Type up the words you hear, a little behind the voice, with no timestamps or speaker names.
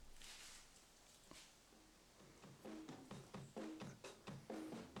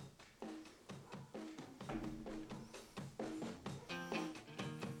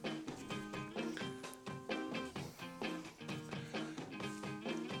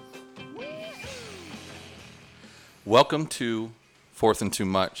Welcome to Fourth and Too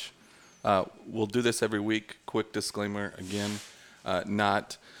Much. We'll do this every week. Quick disclaimer again,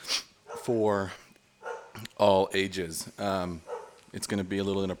 not for all ages. It's going to be a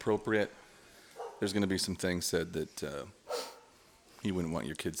little inappropriate. There's going to be some things said that you wouldn't want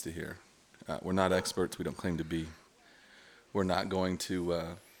your kids to hear. We're not experts. We don't claim to be. We're not experts.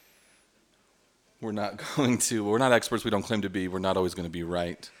 We don't claim to be. We're not always going to be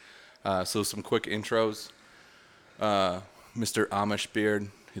right. So some quick intros. Mr. Amish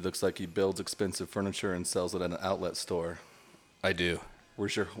Beard. He looks like he builds expensive furniture and sells it at an outlet store. I do.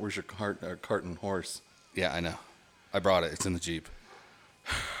 Where's your cart and horse? Yeah, I know. I brought it. It's in the Jeep.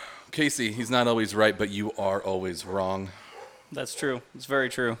 Casey, he's not always right, but you are always wrong. That's true. It's very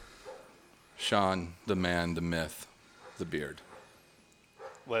true. Sean, the man, the myth, the beard.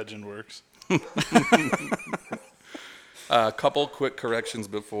 Legend works. A couple quick corrections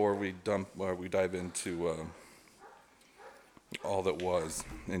before we dive into all that was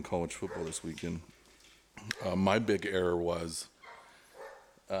in college football this weekend. My big error was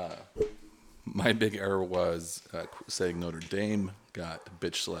saying Notre Dame got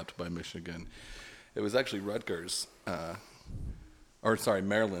bitch slapped by Michigan. It was actually Rutgers,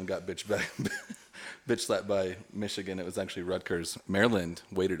 Maryland got bitch slapped by Michigan. It was actually Rutgers. Maryland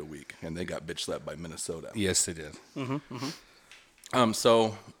waited a week and they got bitch slapped by Minnesota. Yes, they did.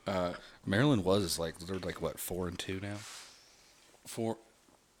 Maryland was they're 4-2 now. 4-2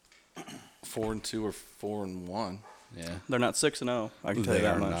 or 4-1. Yeah, They're not 6-0. I can tell you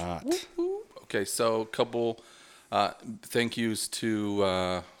that much. Not. Okay, so a couple thank yous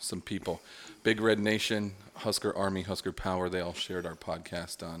to some people. Big Red Nation, Husker Army, Husker Power, they all shared our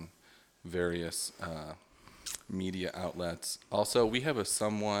podcast on various media outlets. Also, we have a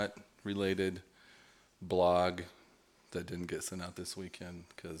somewhat related blog that didn't get sent out this weekend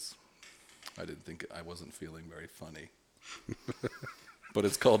because I wasn't feeling very funny. But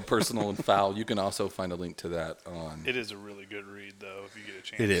it's called Personal and Foul. You can also find a link to that on... It is a really good read, though, if you get a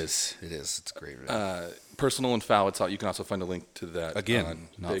chance. It is. It's a great read. Personal and Foul, it's out. You can also find a link to that. Again, on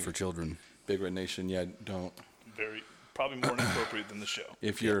not for children. Big Red Nation, don't... Probably more inappropriate than the show.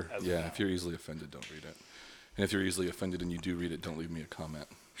 If you're easily offended, don't read it. And if you're easily offended and you do read it, don't leave me a comment.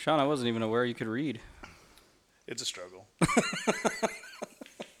 Sean, I wasn't even aware you could read. It's a struggle.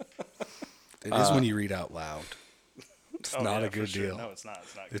 It is when you read out loud. It's not a good sure. deal. No, it's not.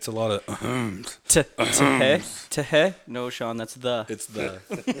 It's not good. It's a lot of To No, Sean, that's the. It's the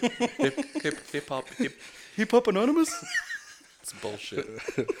Hip Hop Anonymous? It's bullshit.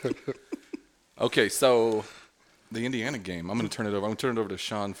 Okay, so the Indiana game. I'm going to turn it over to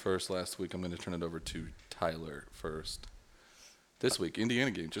Sean first. Last week, I'm going to turn it over to Tyler first. This week,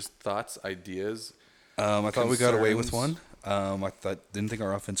 Indiana game. Just thoughts, ideas. I thought we got away with one. Didn't think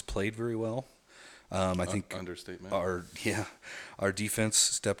our offense played very well. I think understatement. Our defense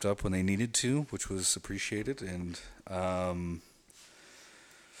stepped up when they needed to, which was appreciated. And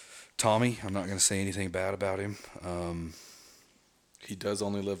Tommy, I'm not going to say anything bad about him. He does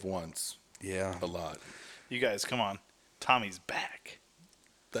only live once. Yeah, a lot. You guys, come on. Tommy's back.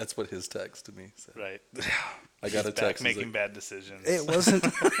 That's what his text to me said. Right. I got a text. Back making bad decisions. It wasn't.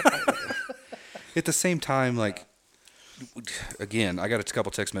 At the same time, again, I got a couple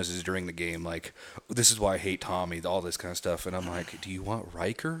text messages during the game, this is why I hate Tommy, all this kind of stuff. And I'm like, do you want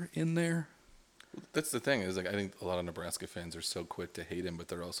Riker in there? That's the thing is, I think a lot of Nebraska fans are so quick to hate him, but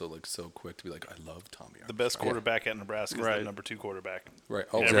they're also, so quick to be like, I love Tommy. The best quarterback at Nebraska is the number 2 quarterback. Right.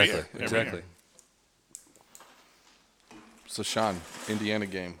 Oh, exactly. Every year. So, Sean, Indiana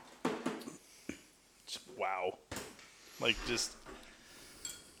game. Wow. I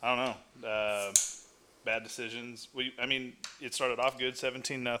don't know. Bad decisions. It started off good,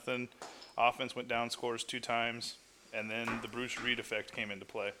 17-0. Offense went down, scores 2 times, and then the Bruce Reed effect came into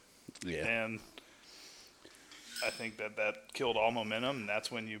play. Yeah. And I think that killed all momentum, and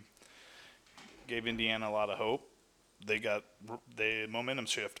that's when you gave Indiana a lot of hope. They got the momentum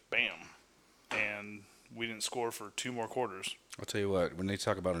shift, bam, and we didn't score for 2 more quarters. I'll tell you what, when they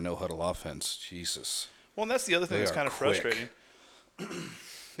talk about a no-huddle offense, Jesus. Well, and that's the other thing that's kind of quick. frustrating.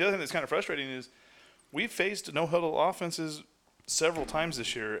 The other thing that's kind of frustrating is we've faced no-huddle offenses several times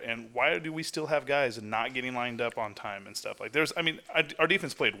this year, and why do we still have guys not getting lined up on time and stuff? Our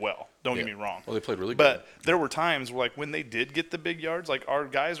defense played well. Don't get me wrong. Well, they played really good. But there were times where, when they did get the big yards, our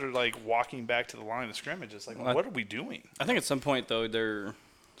guys are, walking back to the line of scrimmage. It's what are we doing? I think at some point, though, they're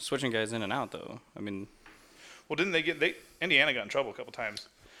switching guys in and out, though. Well, didn't they Indiana got in trouble a couple times.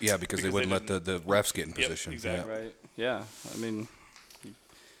 Yeah, because they wouldn't let the refs get in position. Exactly. Yeah. Right. Yeah.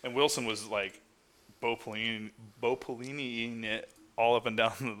 And Wilson was Bo Pelini it all up and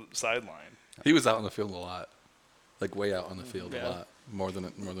down the sideline. He was out on the field a lot. like way out on the field Yeah. a lot, more than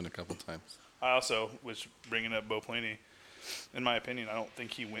a couple times. I also was bringing up Bo Pelini. In my opinion, I don't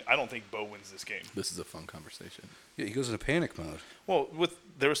think Bo wins this game. This is a fun conversation. Yeah, he goes into panic mode. Well,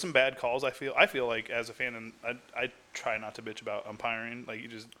 there were some bad calls. I feel like as a fan, and I try not to bitch about umpiring, like you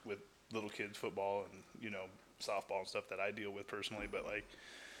just with little kids football and softball and stuff that I deal with personally. But like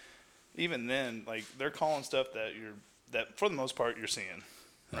even then, like they're calling stuff that for the most part you're seeing,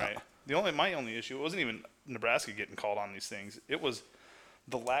 right? My only issue, it wasn't even Nebraska getting called on these things. It was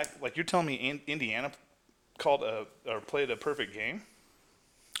the lack. Like you're telling me Indiana called or played a perfect game.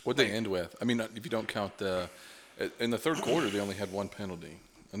 What'd they end with? I mean, if you don't count in the third quarter, they only had one penalty.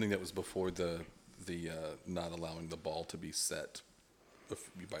 I think that was before the not allowing the ball to be set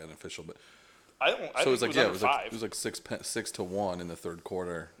by an official. But It was like 6-1 in the third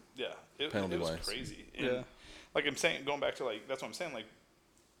quarter. Yeah, it was penalty-wise. crazy. And like I'm saying, going back to like that's what I'm saying. Like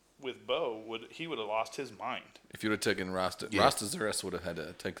with Bo, he would have lost his mind. If you would have taken Rasta Zares would have had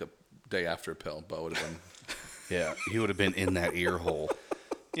to take the day after pill. Bo would have been. Yeah, he would have been in that ear hole.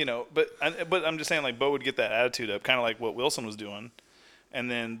 But I'm just saying, like, Bo would get that attitude up, kind of like what Wilson was doing,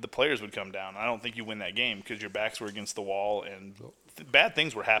 and then the players would come down. I don't think you win that game because your backs were against the wall, and bad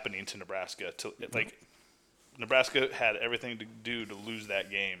things were happening to Nebraska. Nebraska had everything to do to lose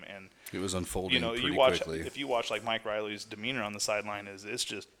that game, and it was unfolding pretty quickly. quickly. If you watch, like, Mike Riley's demeanor on the sideline, it's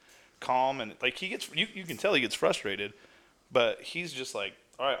just calm, and, like, he gets you can tell he gets frustrated, but he's just like,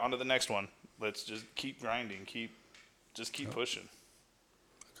 all right, on to the next one. Let's just keep grinding, keep pushing.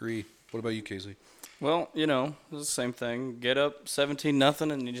 Agree. What about you, Casey? Well, it was the same thing. Get up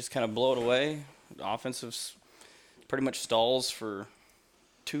 17-0, and you just kind of blow it away. The offensive pretty much stalls for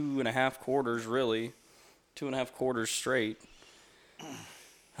 2.5 quarters, really. 2.5 quarters straight.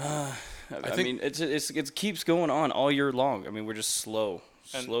 I mean, it keeps going on all year long. I mean, we're just slow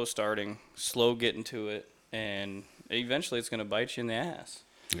starting, slow getting to it, and eventually it's going to bite you in the ass.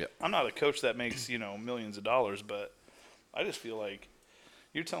 Yeah. I'm not a coach that makes, millions of dollars, but I just feel like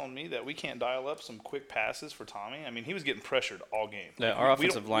you're telling me that we can't dial up some quick passes for Tommy? I mean, he was getting pressured all game. Yeah, our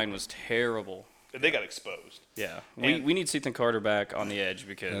offensive line was terrible. They got exposed. Yeah. We need Ethan Carter back on the edge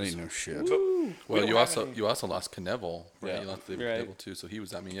because That ain't no shit. Well, you also lost Knevel, right? Yeah. You lost Right. Knevel too, so he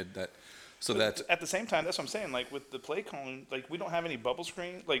was. I mean, that. At the same time, that's what I'm saying. Like with the play calling, like we don't have any bubble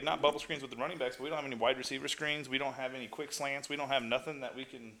screen, like not bubble screens with the running backs, but we don't have any wide receiver screens. We don't have any quick slants. We don't have nothing that we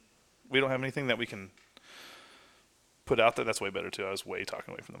can. We don't have anything that we can put out there. That's way better too. I was way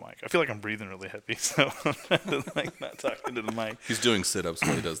talking away from the mic. I feel like I'm breathing really heavy, so I'm trying to, like not talking to the mic. He's doing sit-ups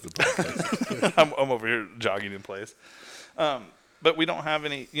while he does the podcast. I'm over here jogging in place. But we don't have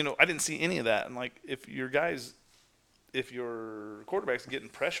any. I didn't see any of that. And like if your quarterback's getting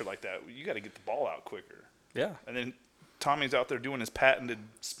pressure like that, you got to get the ball out quicker. yeah. And then Tommy's out there doing his patented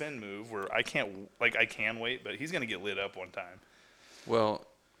spin move where I can wait, but he's going to get lit up one time. Well,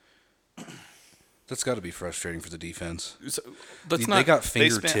 That's got to be frustrating for the defense. so They got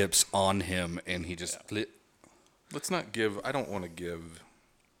fingertips on him, and he just let's not give. I don't want to give.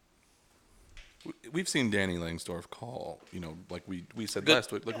 We've seen Danny Langsdorff call, like we said Good.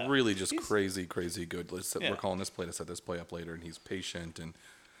 last week, like Yeah. really just He's- crazy good. Yeah. We're calling this play to set this play up later, and he's patient. And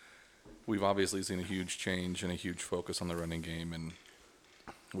we've obviously seen a huge change and a huge focus on the running game, and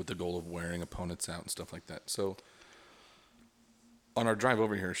with the goal of wearing opponents out and stuff like that. So on our drive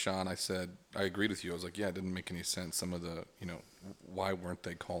over here, Sean, I said I agreed with you. I was like, yeah, it didn't make any sense. Some of the, why weren't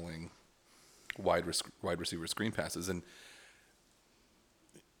they calling wide receiver screen passes? And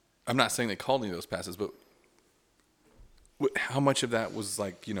I'm not saying they called any of those passes, but how much of that was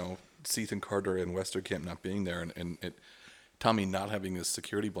like, Ethan Carter and Westerkamp not being there and Tommy not having his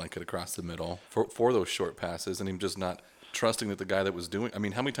security blanket across the middle for those short passes and him just not trusting that the guy that was doing – I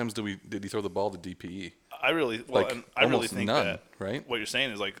mean, how many times did he throw the ball to DPE? I really almost think none, that right? what you're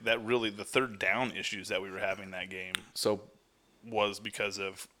saying is like that really the third down issues that we were having that game So was because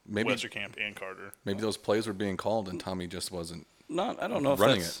of Maybe- Westerkamp and Carter. maybe those plays were being called and Tommy just wasn't I don't know if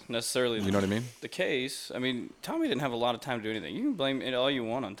running that's necessarily – you know what I mean? the case. I mean, Tommy didn't have a lot of time to do anything. You can blame it all you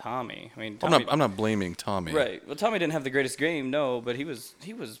want on Tommy. I mean, I'm not blaming Tommy. right. Well, Tommy didn't have the greatest game, no, but he was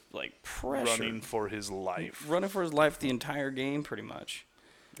like pressured, Running for his life. running for his life the entire game, pretty much.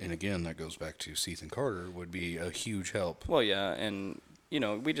 And again, that goes back to Ethan Carter would be a huge help. Well, yeah, and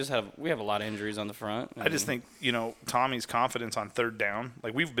we have a lot of injuries on the front. I just think, Tommy's confidence on third down,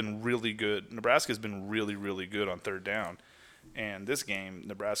 like we've been really good. Nebraska's been really, really good on third down. And this game,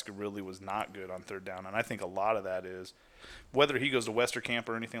 Nebraska really was not good on third down. And I think a lot of that is whether he goes to Westerkamp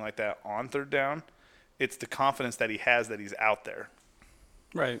or anything like that on third down, it's the confidence that he has that he's out there.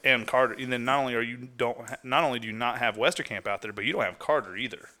 right. And Carter, and then not only do you not have Westerkamp out there, but you don't have Carter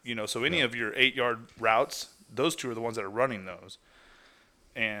either. So any of your 8-yard routes those two are the ones that are running those.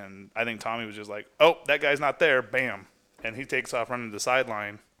 And I think Tommy was just like, oh, that guy's not there, bam. And he takes off running to the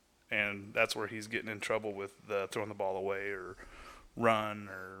sideline, and that's where he's getting in trouble with throwing the ball away or run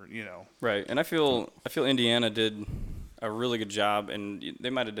or, Right, and I feel Indiana did a really good job, and they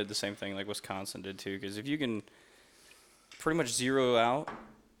might have did the same thing like Wisconsin did too. Because if you can pretty much zero out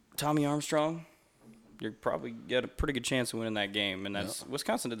Tommy Armstrong, you probably get a pretty good chance of winning that game. And that's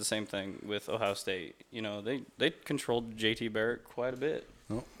Wisconsin did the same thing with Ohio State. They controlled J.T. Barrett quite a bit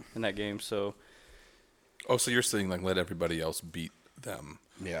in that game. So, so you're saying like let everybody else beat them?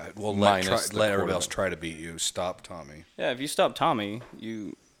 Yeah, well, Minus let everybody else try to beat you. Stop Tommy. yeah, if you stop Tommy,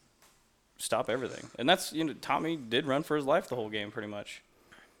 you stop everything. And that's Tommy did run for his life the whole game pretty much.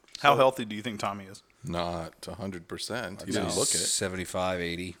 How healthy do you think Tommy is? Not 100%. He didn't look it. 75,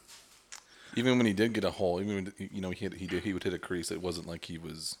 80. Even when he did get a hole, even when he would hit a crease, it wasn't like he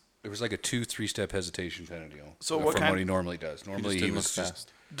was. It was like a 2-3 step hesitation kind of deal. So from what he normally does. Normally He he just was didn't look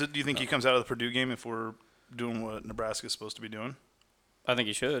fast. Do you think he comes out of the Purdue game if we're doing what Nebraska's supposed to be doing? I think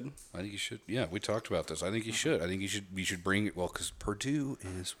he should. I think he should. Yeah, we talked about this. I think he should. I think we should bring it. Well, because Purdue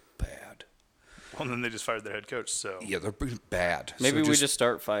is bad. Well, then they just fired their head coach. So Yeah, they're bad. Maybe So we just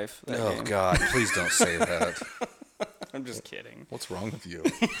start Fife. That Oh game. God! Please don't say that. I'm just kidding. What's wrong with you?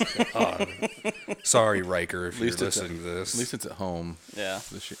 Sorry, Riker, if At you're least it's listening to this. At least it's at home. Yeah.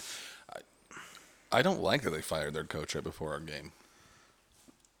 This year. I don't like that they fired their coach right before our game.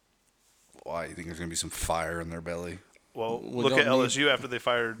 Why? You think there's gonna be some fire in their belly? Well, We look don't at LSU after they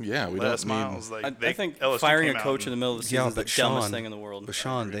fired we don't Les need- Miles. Like I think LSU firing a came out coach in and- the middle of the season is the dumbest Sean, thing in the world. But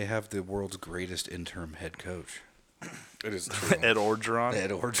Sean, they have the world's greatest interim head coach, It is true. Ed Orgeron.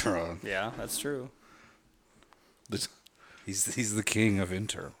 Ed Orgeron. Yeah, that's true. He's the king of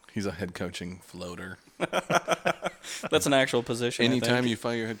interim. He's a head coaching floater. That's an actual position. I Anytime think. you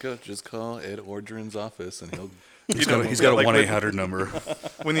fire your head coach, just call Ed Orgeron's office and he'll. He's got a like 1-800 number.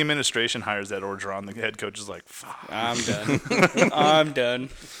 When the administration hires Ed Orgeron, the head coach is like, "Fuck." I'm done. I'm done.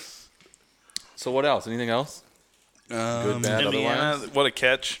 So what else? Anything else? Good, bad, Indiana, otherwise? what a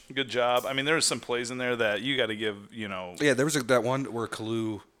catch! Good job. I mean, there was some plays in there that you got to give. Yeah, there was that one where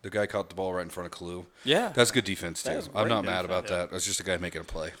Kalu, the guy caught the ball right in front of Kalu. Yeah. That's good defense That too. was I'm great not mad defense, about that. That's just a guy making a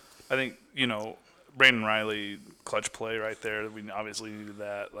play. I think Brandon Riley clutch play right there. We obviously needed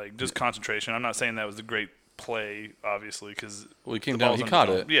that. Like just concentration. I'm not saying that was a great play, obviously, because Well, he came down. He caught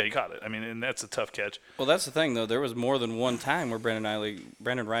it. Yeah, he caught it. I mean, and that's a tough catch. Well, that's the thing, though. There was more than one time where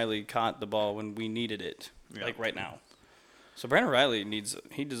Brandon Riley caught the ball when we needed it, Yeah. like right now. So Brandon Riley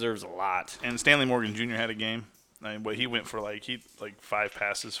deserves a lot. And Stanley Morgan Jr. had a game. I mean, but he went for like 5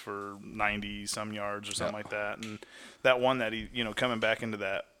 passes for 90 some yards or something like that. And that one that he coming back into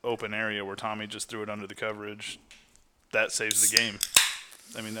that open area where Tommy just threw it under the coverage, that saves the game.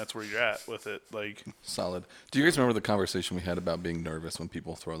 I mean, that's where you're at with it. Like Solid. Do you guys remember the conversation we had about being nervous when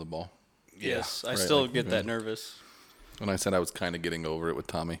people throw the ball? Yes, I Right, still like, get yeah. that nervous. When I said I was kind of getting over it with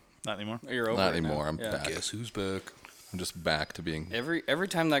Tommy. not anymore. You're over Not it now. anymore. I'm Yeah. back. Guess who's back? I'm just back to being. Every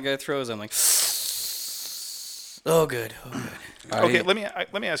time that guy throws, I'm like, oh good, oh good. Okay,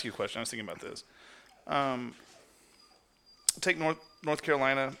 let me ask you a question. I was thinking about this. Take North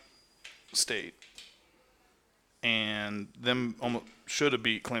Carolina State, and them almost should have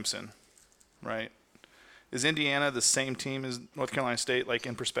beat Clemson, right? Is Indiana the same team as North Carolina State, like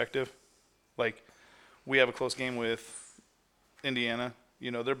in perspective? Like, we have a close game with Indiana.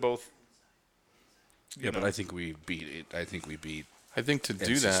 They're both. Yeah, but I think we beat it. I think we beat I think to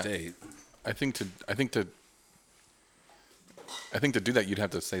do NC that. State. I think to do that, you'd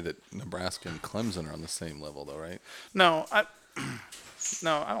have to say that Nebraska and Clemson are on the same level, though, right? No, I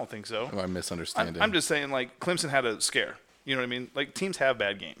don't think so. Am I misunderstanding? I'm just saying, like, Clemson had a scare. You know what I mean? Like, teams have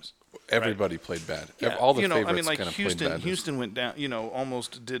bad games. Everybody played bad. Yeah, All the favorites I mean, like kind of played bad. Houston went down.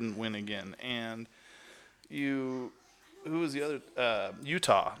 Almost didn't win again. And who was the other?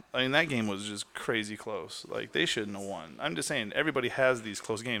 Utah. I mean, that game was just crazy close. Like, they shouldn't have won. I'm just saying, everybody has these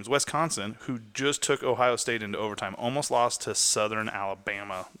close games. Wisconsin, who just took Ohio State into overtime, almost lost to Southern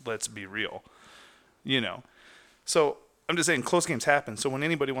Alabama. Let's be real. So I'm just saying, close games happen. So when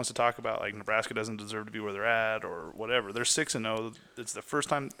anybody wants to talk about like Nebraska doesn't deserve to be where they're at or whatever, they're 6-0. It's the first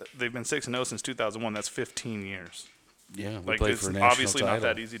time they've been 6-0 since 2001. That's 15 years. Yeah, we Like, played it's for a national obviously title. not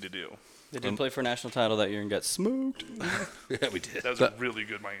that easy to do. They did play for a national title that year and got smoked. Yeah, we did. That was a really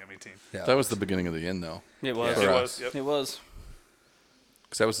good Miami team. Yeah. That was the beginning of the end, though. It was. For It us. was. Yep. It was.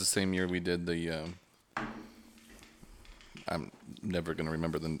 Because that was the same year we did the. I'm never going to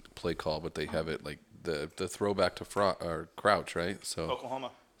remember the play call, but they have it like the throwback to or Crouch, right? So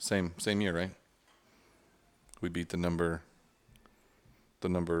Oklahoma. same year, right? We beat the number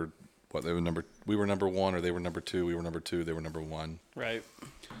we were number one, or they were number two. We were number two. They were number one. Right.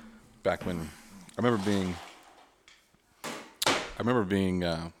 Back when I remember being.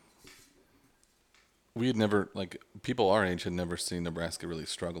 We had never, like, people our age had never seen Nebraska really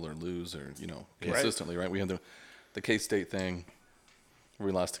struggle or lose or, consistently, right? We had the K-State thing where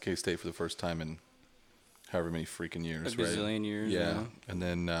we lost to K-State for the first time in however many freaking years, A right? gazillion years. Yeah. And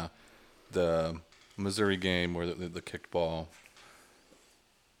then the Missouri game where the kicked ball.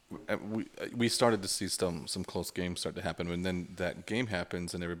 We started to see some close games start to happen. And then that game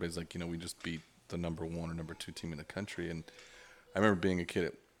happens and everybody's like, we just beat the number one or number two team in the country. And I remember being a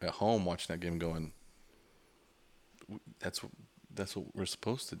kid at home watching that game going, that's what we're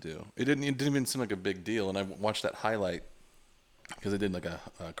supposed to do. It didn't even seem like a big deal. And I watched that highlight because they did like a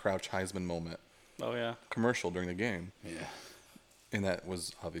Crouch Heisman moment Oh yeah. commercial during the game. Yeah. And that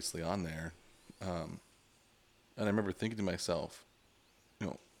was obviously on there. And I remember thinking to myself,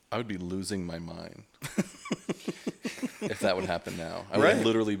 I would be losing my mind if that would happen now. I Right. would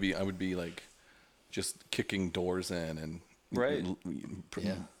literally be like just kicking doors in and Right.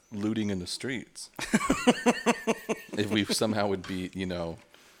 Yeah. looting in the streets. If we somehow would beat,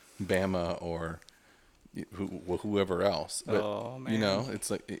 Bama or whoever else. But, Oh, man.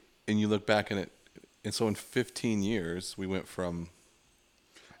 it's like, and you look back and so in 15 years, we went from,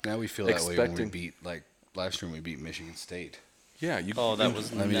 Now we feel that way when we Expecting- beat, like, last year when we beat Michigan State. yeah. Oh, that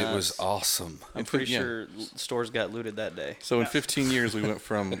was. I mean, it was nuts. awesome. I'm pretty yeah. sure stores got looted that day. So in 15 years, we went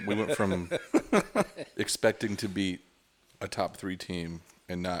from expecting to beat a top 3 team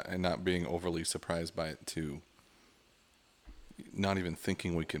and not being overly surprised by it to not even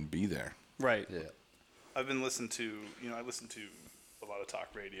thinking we can be there. Right. Yeah. I've been listening to, I listen to a lot of talk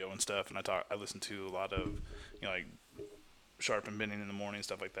radio and stuff, and I listen to a lot of, like Sharp and Benning in the morning,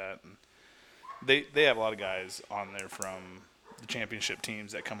 stuff like that. And they have a lot of guys on there from the championship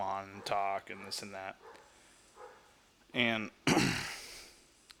teams that come on and talk and this and that. And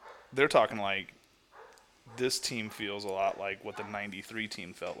they're talking like this team feels a lot like what the 93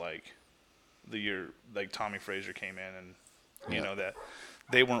 team felt like the year like Tommy Frazier came in, and that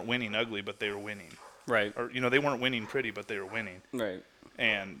they weren't winning ugly, but they were winning. Right. Or they weren't winning pretty, but they were winning. Right.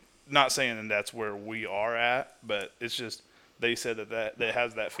 And not saying that that's where we are at, but it's just they said that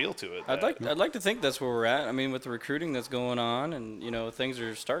has that feel to it. I'd like to think that's where we're at. I mean, with the recruiting that's going on, and things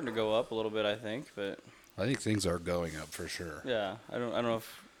are starting to go up a little bit. I think, but I think things are going up for sure. yeah, I don't know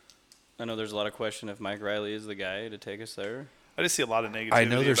if I know there's a lot of question if Mike Riley is the guy to take us there. I just see a lot of negativity. I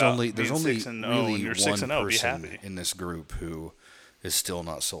know there's about only being really 6-0, and you're 6-0, one be person happy. in this group who is still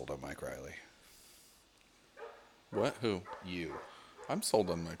not sold on Mike Riley. What? Who? You. I'm sold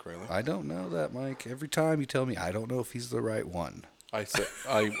on Mike Riley. I don't know that, Mike. Every time you tell me, I don't know if he's the right one.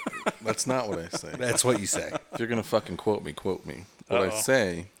 That's not what I say. That's what you say. If you're gonna fucking quote me, quote me. What I Uh-oh.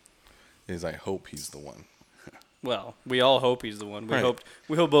 say is I hope he's the one. Well, we all hope he's the one. We Right.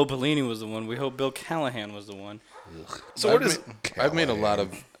 We hope Bo Pelini was the one. We hope Bill Callahan was the one. So what is I've made a lot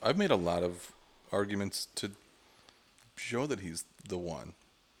of arguments to show that he's the one.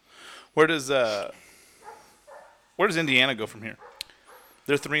 where does Indiana go from here?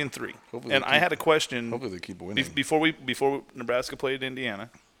 They're 3-3, Hopefully and they I keep- had a question. Hopefully they keep winning. Before Nebraska played Indiana,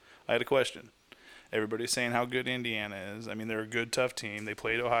 I had a question. Everybody's saying how good Indiana is. I mean, they're a good, tough team. They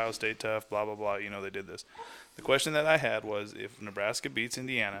played Ohio State tough, blah, blah, blah. They did this. The question that I had was, if Nebraska beats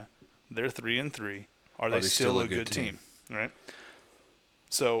Indiana, they're 3-3. Are they still a good team? Right?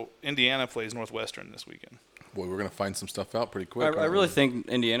 So Indiana plays Northwestern this weekend. Boy, we're gonna find some stuff out pretty quick. I aren't really we? think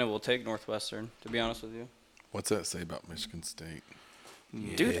Indiana will take Northwestern. To be honest with you, What's that say about Michigan State?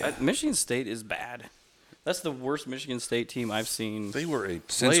 dude, Michigan State is bad. That's the worst Michigan State team I've seen They were a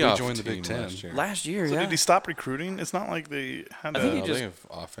Since we playoff joined the team Big Ten. last year. last year. So yeah, did he stop recruiting? It's not like they had I think he No, just- they have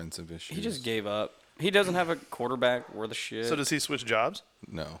offensive issues. he just gave up. He doesn't have a quarterback worth a shit. So does he switch jobs?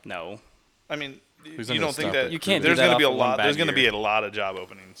 No. no. I mean, Who's you gonna don't think stop that it? You can't do there's that gonna be a off of one lot. bad There's going to be year. a lot of job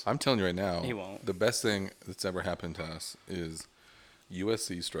openings. I'm telling you right now, He won't. the best thing that's ever happened to us is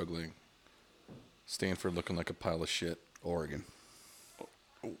USC struggling, Stanford looking like a pile of shit. Oregon.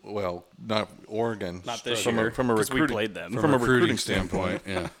 Well, not Oregon. Not this from year, a, from a 'cause we recruiting played them. From a recruiting standpoint.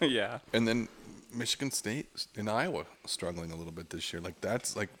 yeah. Yeah. And then Michigan State and Iowa struggling a little bit this year. Like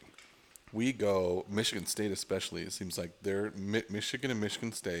that's like we go Michigan State especially. It seems like they're Michigan and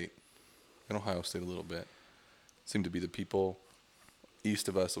Michigan State and Ohio State a little bit seem to be the people east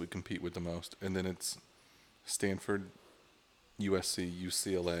of us that we compete with the most. And then it's Stanford, USC,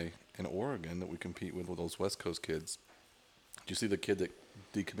 UCLA, and Oregon that we compete with those West Coast kids. Do you see the kid that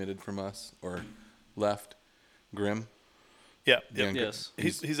decommitted from us or left? Grimm? Yeah. Dan- Yes.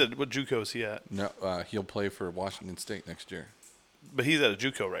 He's at what JUCO is he at? No, he'll play for Washington State next year. But he's at a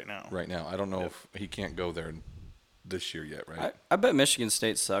JUCO right now. right now. I don't know if he can't go there this year yet, right? I bet Michigan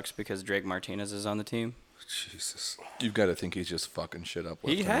State sucks because Drake Martinez is on the team. Jesus. You've got to think he's just fucking shit up.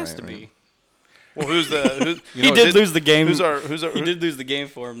 He left and has right, to right? be. Well, who's the? He did lose the game. Who's our? He did lose the game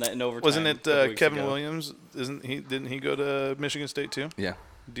for him that in overtime. Wasn't a couple it weeks Kevin ago. Williams? Didn't he go to Michigan State too? Yeah.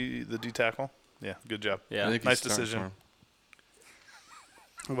 The D tackle. Yeah, good job. Yeah. I think he's Nice starting decision. for him.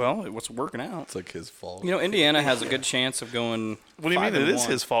 Well, it was working out. It's like his fault. You know, Indiana has a good chance of going. What do you mean? 5-1. It is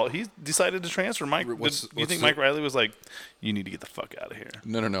his fault. He decided to transfer. Mike, you What's think the- Mike Riley was like, "You need to get the fuck out of here"?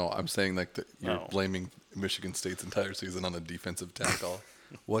 No. I'm saying like you're No. blaming Michigan State's entire season on the defensive tackle.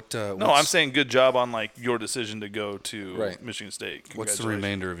 What? No, I'm saying good job on like your decision to go to Right. Michigan State. What's the Congratulations.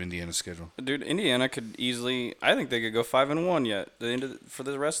 remainder of Indiana's schedule? Dude, Indiana could easily. I think they could go 5-1 yet. For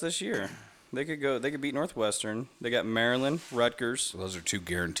the rest of this year, they could go. They could beat Northwestern. They got Maryland, Rutgers. So those are 2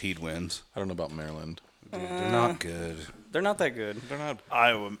 guaranteed wins. I don't know about Maryland. They're not good. They're not that good. They're not.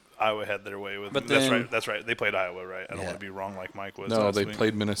 Iowa had their way with. But That's then- right. That's right. They played Iowa, right? I don't Yeah. want to be wrong like Mike was. No, last they week.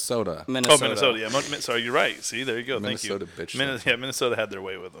 played Minnesota. Oh, Minnesota. Yeah. Sorry, you're right. See, there you go. Minnesota Thank you. bitched them. Yeah, Minnesota had their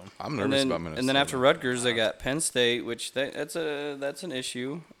way with them. I'm nervous And then, about Minnesota. and then after Rutgers, they got Penn State, which that's an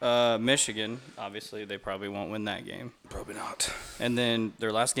issue. Michigan, obviously, they probably won't win that game. Probably not. And then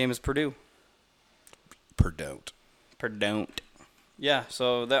their last game is Purdue. Purdue. Yeah,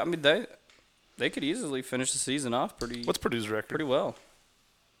 so they could easily finish the season off What's Purdue's record? pretty well.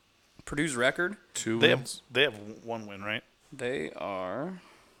 Purdue's record, 2 They wins. have one win, right? they are.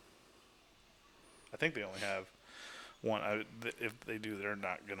 I think they only have one. If they do, they're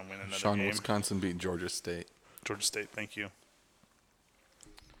not going to win another Sean, game. Wisconsin beat Georgia State, Georgia State. Thank you.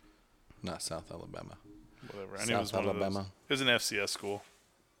 not South Alabama. Whatever. I knew it was South one of those. Alabama. It was an FCS school.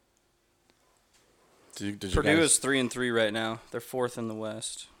 Did you Purdue guys is 3-3 right now. They're 4th in the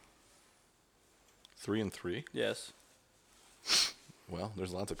West. 3-3? Yes. Well,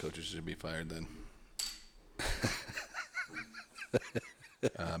 there's lots of coaches who should be fired then.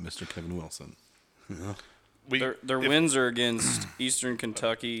 Mr. Kevin Wilson. Their If wins are against Eastern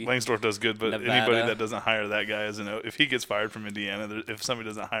Kentucky. Langsdorff does good, but Nevada. anybody that doesn't hire that guy as if he gets fired from Indiana, if somebody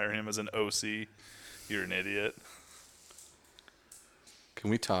doesn't hire him as an OC, you're an idiot. Can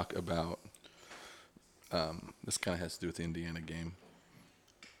we talk about this kind of has to do with the Indiana game.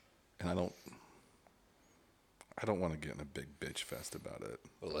 And I don't want to get in a big bitch fest about it.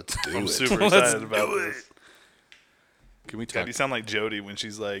 Well, let's do I'm it. super excited about this. Can we God, talk? you sound like Jody when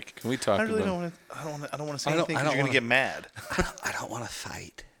she's like, Can we talk I really about? don't want to. I don't want to say I don't- anything I because don't you're gonna wanna- get mad. I don't want to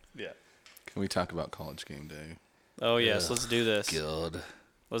fight. Yeah. Can we talk about College Game Day? Oh, yes. Let's do this. God.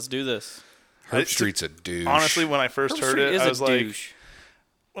 Let's do this. Herb Street's a douche. Honestly, when I first Herb heard Street it, is I a was like, douche.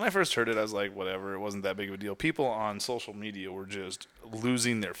 when I first heard it, I was like, whatever. It wasn't that big of a deal. People on social media were just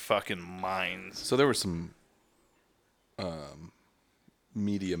losing their fucking minds. So there were some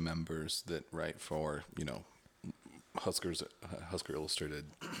media members that write for, Husker Illustrated,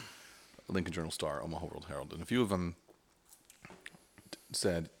 Lincoln Journal Star, Omaha World Herald, and a few of them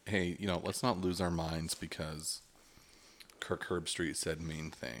said, hey, let's not lose our minds because Kirk Herbstreit said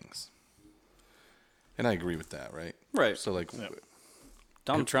mean things. And I agree with that, right? Right. So,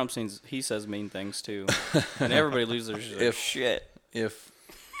 Donald Trump says mean things too, and everybody loses their shit. if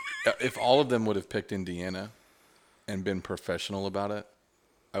all of them would have picked Indiana and been professional about it,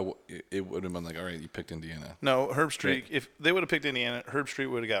 it would have been like, all right, you picked Indiana. No, Herb Street, Right. if they would have picked Indiana, Herb Street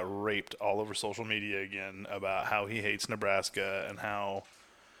would have got raped all over social media again about how he hates Nebraska and how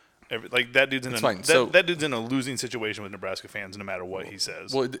that dude's in That's fine. So- that dude's in a losing situation with Nebraska fans no matter what he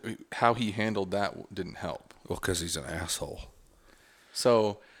says. Well, how he handled that didn't help. Well, because he's an asshole.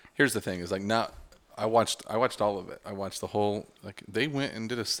 So here's the thing: is like not. I watched all of it. I watched the whole. They went and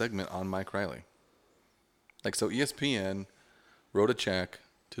did a segment on Mike Riley. So ESPN wrote a check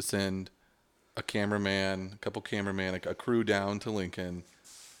to send a cameraman, a couple cameramen, a crew down to Lincoln.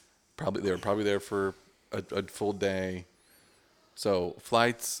 They were probably there for a full day. So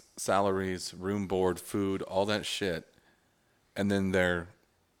flights, salaries, room, board, food, all that shit, and then their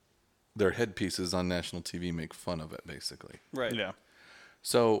headpieces on national TV make fun of it, basically. Right. Yeah.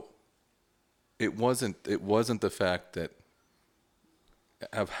 So it wasn't the fact that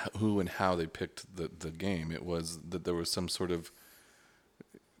of who and how they picked the game. It was that there was some sort of.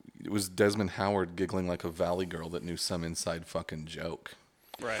 It was Desmond Howard giggling like a valley girl that knew some inside fucking joke.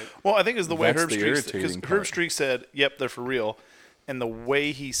 Right. Well, I think it's the way That's Herb the Street, irritating because part. Herb Street said, "Yep, they're for real," and the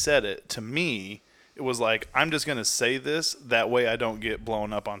way he said it to me, it was like, "I'm just gonna say this that way I don't get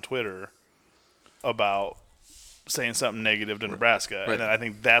blown up on Twitter about saying something negative to Nebraska," Right. and then I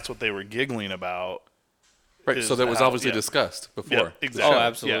think that's what they were giggling about. Right. Is So that was how- discussed before. Yeah, the exactly. show. Oh,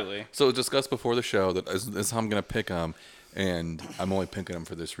 absolutely. So it was discussed before the show that is how I'm going to pick them. and I'm only picking them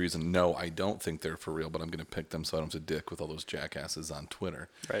for this reason. No, I don't think they're for real, but I'm going to pick them so I don't have to dick with all those jackasses on Twitter.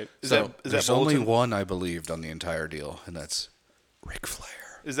 Right. There's only one I believed on the entire deal, and that's Ric Flair.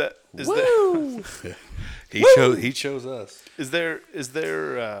 Is there He chose us.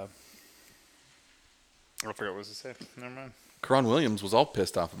 I forgot what I was to say. Never mind. Karan Williams was all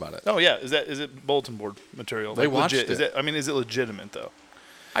pissed off about it. Oh yeah, is it bulletin board material? They watched legit? it. Is it legitimate though?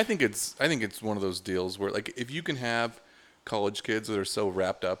 I think it's one of those deals where, like, if you can have college kids that are so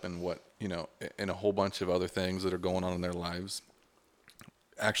wrapped up in what, in a whole bunch of other things that are going on in their lives,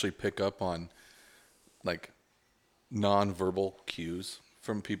 actually pick up on, like, non-verbal cues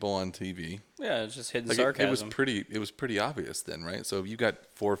from people on TV. Yeah, it's just hidden Like sarcasm. it was pretty obvious then, right? So if you got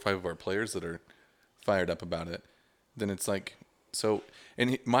 4 or 5 of our players that are fired up about it, then it's like, so,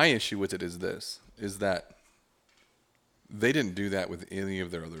 and my issue with it is that they didn't do that with any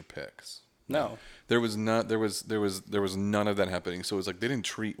of their other picks. No. There was none of that happening. So it was like they didn't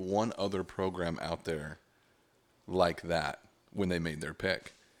treat one other program out there like that when they made their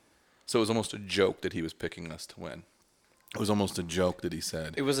pick. So it was almost a joke that he was picking us to win. It was almost a joke that he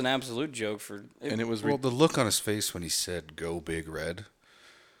said. It was an absolute joke And it was Well, the look on his face when he said "Go Big Red,"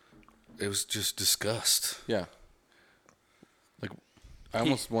 it was just disgust. yeah. Like, I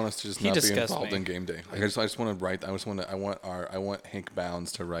almost want us to just he not be disgusts involved me. in game day. Like, I just want to write. I want Hank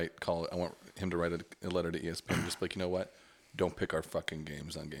Bounds to write. I want him to write a letter to ESPN. Just like, you know what? Don't pick our fucking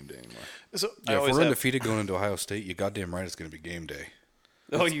games on game day anymore. So Yeah, if we're undefeated going into Ohio State, you goddamn right it's going to be game day.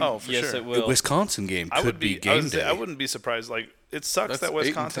 For sure. yes, it The will. Wisconsin game could be game day. I wouldn't be surprised. Like, it sucks That's that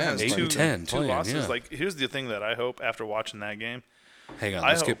Wisconsin 8 has and 10. 2 8 and 10 two playing, losses. yeah. Like, here's the thing that I hope after watching that game. Hang on, I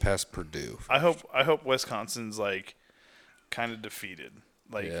let's hope- get past Purdue. I hope Wisconsin's like kind of defeated,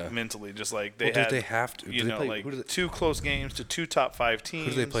 like Yeah. mentally, just like they Well, had. did they have to? You Do they know, play- like who do they- 2 close games to 2 top 5 teams.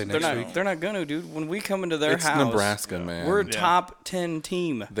 Who do they play They're next not. week? They're not gonna, dude. When we come into their It's house, Nebraska, man. we're a Yeah. top 10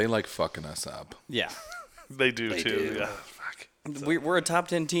 team. They like fucking us up. Yeah, They do too. do. Yeah. Fuck. we're a top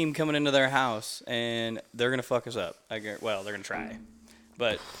 10 team coming into their house, and they're gonna fuck us up. Well, they're gonna try,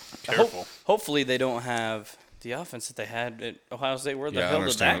 but Careful. hopefully they don't have the offense that they had at Ohio State. Where the Yeah, I hell did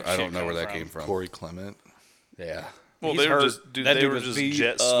understand. that? I shit don't know where come that from? came from. Corey Clement. Yeah. Well, He's they were hurt. just That they dude were was just beat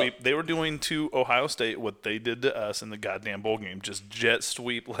jet up. sweep. They were doing to Ohio State what they did to us in the goddamn bowl game. Just jet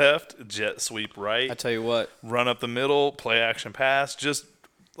sweep left, jet sweep right, I tell you what, run up the middle, play action pass. Just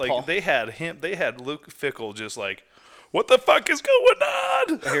like Paul. they had Luke Fickle just like, what the fuck is going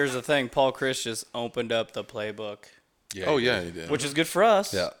on? here's the thing: Paul Chris just opened up the playbook, Yeah. Oh he yeah, did. he did. which is good for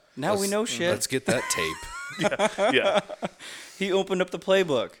us. Yeah. Now we Let's- know shit. Let's get that tape. Yeah, He opened up the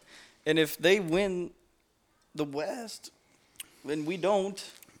playbook, and if they win the West, and we don't,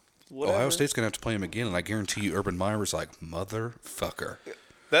 whatever. Ohio State's going to have to play him again, and I guarantee you Urban Meyer was like, motherfucker.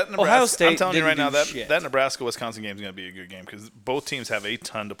 that Nebraska. Ohio State I'm telling you right didn't now do that shit. that Nebraska Wisconsin game is going to be a good game because both teams have a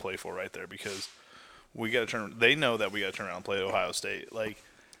ton to play for right there because we got to turn. They know that we got to turn around and play Ohio State. Like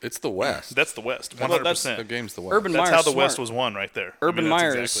It's the West. that's the West, Well, 100%. The game's the West. Urban That's Meyer's how the West smart. was won right there. Urban that's Meyer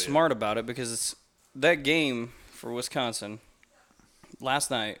is exactly it. smart about it because it's that game for Wisconsin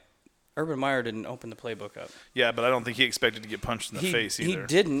last night. Urban Meyer didn't open the playbook up. Yeah, but I don't think he expected to get punched in the face he either.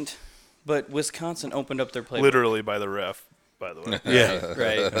 didn't, but Wisconsin opened up their playbook. Literally by the ref, by the way. Yeah.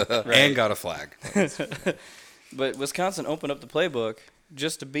 Right. And got a flag. But Wisconsin opened up the playbook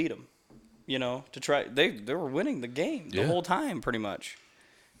just to beat them. To try. They were winning the game the Yeah. whole time, pretty much.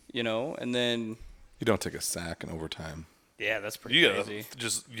 And then You don't take a sack in overtime. yeah, that's pretty You gotta crazy.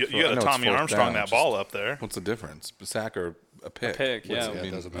 just I you know gotta it's Tommy fourth Armstrong down, that just- ball up there. What's the difference? A sack or a pick? Pick, What's- yeah. I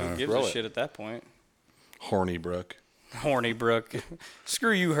mean, doesn't Who matter. gives throw a it. shit at that point? Horny Brook. Horny Brook.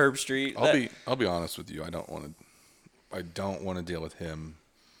 Screw you, Herb Street. I'll be honest with you. I don't want to deal with him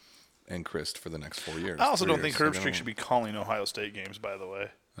and Chris for the next 4 years. I also 3 don't think years. Herb Like, I Street don't- should be calling Ohio State games. By the way,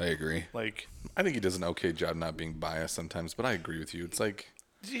 I agree. like, I think he does an okay job not being biased sometimes, but I agree with you. It's like,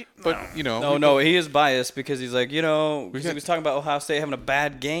 no. but you know, No, he is biased because he's like, because he got- was talking about Ohio State having a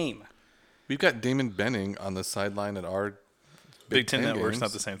bad game. we've got Damon Benning on the sideline at our Big Ten Network's games.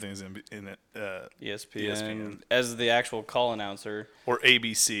 not the same thing as ESPN, ESPN. as the actual call announcer. or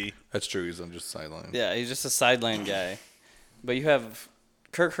ABC. That's true. He's on just sideline. Yeah, he's just a sideline guy. But you have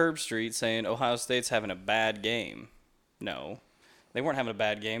Kirk Herbstreit saying Ohio State's having a bad game. No, they weren't having a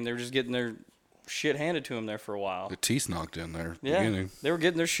bad game. They were just getting their shit handed to them there for a while. The teeth knocked in there. Yeah, Beginning. they were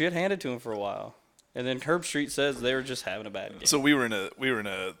getting their shit handed to them for a while. And then Herbstreit says they were just having a bad game. So we were in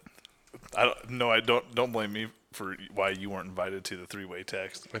a. I don't blame me for why you weren't invited to the 3-way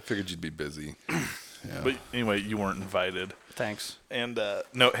text. I figured you'd be busy. But anyway, you weren't invited. Thanks. And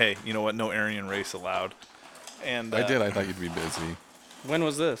no, hey, you know what? No Aryan race allowed. And I did. I thought you'd be busy. When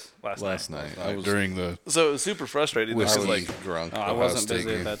was this? last night. I was during the So it was super frustrating. This is like drunk. Oh, I wasn't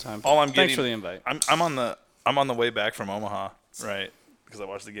busy at that time. all I'm Thanks getting. for the invite. I'm on the way back from Omaha, right? Because I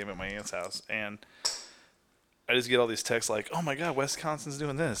watched the game at my aunt's house, and I just get all these texts like, "Oh my God, Wisconsin's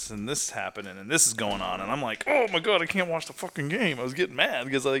doing this, and this is happening, and this is going on," and I'm like, "Oh my God, I can't watch the fucking game." I was getting mad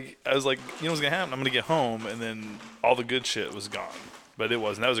because I was like, you know what's gonna happen? I'm gonna get home, and then all the good shit was gone. But it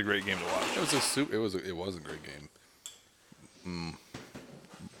wasn't. That was a great game to watch. It was a great game.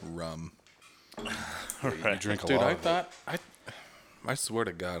 Rum. Right. drink a Dude, lot. I swear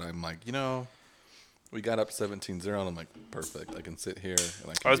to God, I'm like, we got up 17-0, and I'm like, perfect. I can sit here.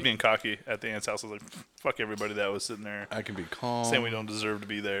 And I was being cocky at the aunt's house. I was like, fuck everybody that was sitting there I can be calm. saying we don't deserve to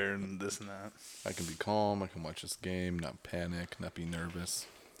be there and this and that. I can be calm. I can watch this game, not panic, not be nervous.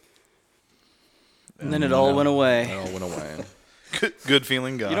 And then it all went It away. all went away. Good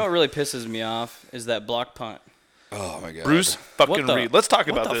feeling gone. You know what really pisses me off is that block punt. Oh my god. Bruce fucking What the- Reed. Let's talk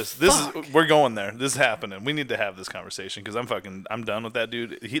what about the this. fuck? We're going there. This is happening. We need to have this conversation because I'm done with that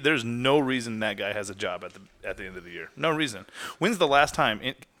dude. There's no reason that guy has a job at the end of the year. No reason. When's the last time?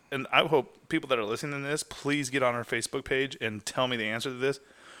 And I hope people that are listening to this, please get on our Facebook page and tell me the answer to this.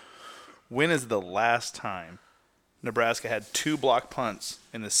 When is the last time Nebraska had 2 block punts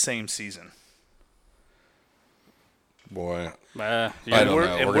in the same season? Boy, I don't know.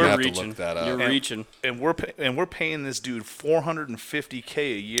 we're We're gonna have reaching. to look that up. You're reaching. And we're paying this dude $450K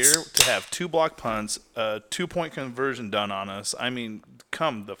a year to have 2 block punts, 2-point conversion done on us. I mean,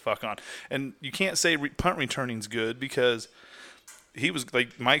 come the fuck on. And you can't say punt returning's good because he was,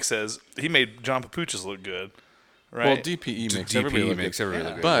 like Mike says, he made John Papuchis look good, right? well, DPE makes everybody look good. everybody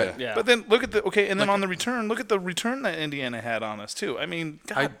look But good. Yeah. But then look at and then on the return, look at the return that Indiana had on us too. I mean,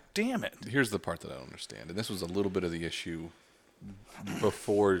 God damn it. here's the part that I don't understand, and this was a little bit of the issue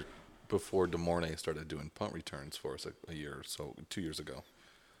before DeMornay started doing punt returns for us a year or so, 2 years ago.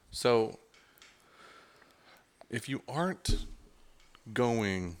 So if you aren't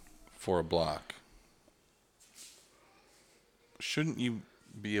going for a block, shouldn't you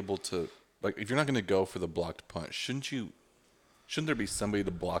be able to, like, if you're not going to go for the blocked punt, shouldn't there be somebody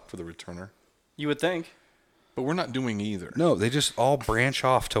to block for the returner? You would think. But we're not doing either. No, they just all branch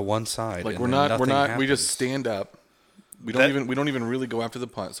off to one side. Like and we're then not nothing we just happens. stand up. We That- don't even really go after the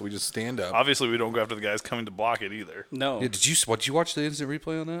punt, so we just stand up. Obviously, we don't go after the guys coming to block it either. No. Yeah, did you watch the instant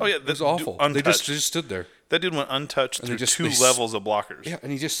replay on that? Oh, yeah, it was the- awful. untouched. They just stood there. That dude went untouched And through they just- 2 they s- levels of blockers. Yeah,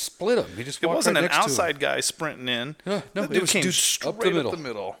 and he just split them. He just It walked wasn't right an next to him. outside guy sprinting in. Yeah, no, That it dude was came dude straight up the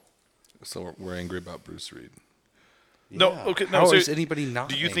middle. So we're angry about Bruce Reed. No, Yeah. okay, no. How so is anybody not?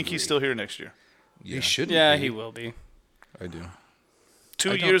 Do you think angry? he's still here next year? He shouldn't. Yeah, be. he will be. I do. 2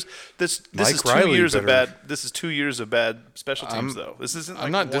 don't- years. This Mike is 2 Riley years of better- bad. This is 2 years of bad special teams, though. This isn't. Like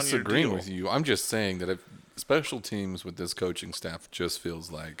I'm not a 1-year disagreeing deal. with you. I'm just saying that if special teams with this coaching staff just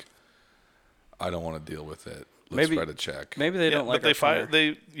feels like I don't want to deal with it. Let's Maybe- write a check. Maybe they Yeah, don't like but they our fired.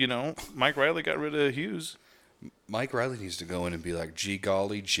 punter. Mike Riley got rid of Hughes. Mike Riley needs to go in and be like, "Gee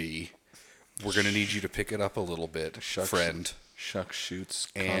golly gee, we're gonna need you to pick it up a little bit, friend. Shucks, shoots,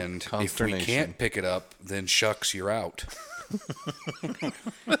 And if we consternation. can't pick it up, then shucks, you're out."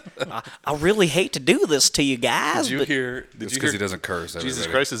 I really hate to do this to you guys, Did you but hear? It's Did you because he hear? doesn't curse. Jesus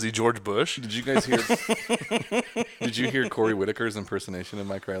everybody. Christ, is he George Bush? Did you guys hear? Did you hear Corey Whitaker's impersonation of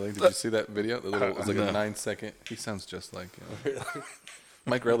Mike Riley? Did you see that video? The little, it was like a 9-second. He sounds just like him.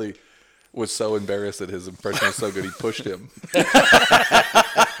 Mike Riley was so embarrassed that his impression was so good, he pushed him.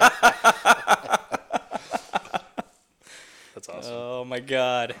 That's awesome. Oh my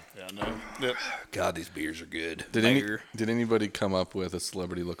God. Yeah, no. Yep. God, these beers are good. Did anybody come up with a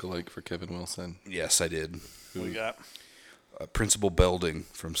celebrity lookalike for Kevin Wilson? Yes, I did. What we got? Principal Belding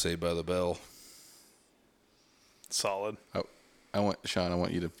from Saved by the Bell. Solid. I want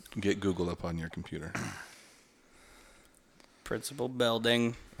you to get Google up on your computer, Principal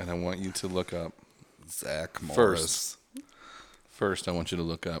Belding. and I want you to look up Zach Morris. first. I want you to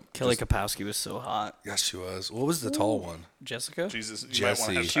look up Kelly Kapowski was so hot. Yes, she was. What was the tall one? Jessica? Jesus, you might want to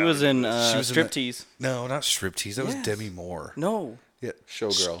Jesse. have She was in She was in that- Striptease. No, not striptease. That was Yes. Demi Moore. No. Yeah,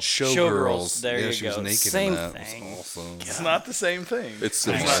 Showgirl. Showgirls. There yeah, you she was go. naked Same in that. thing. It was awesome. It's not the same thing. It's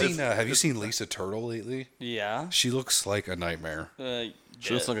Have similar. you seen Lisa Turtle lately? Yeah. She looks like a nightmare.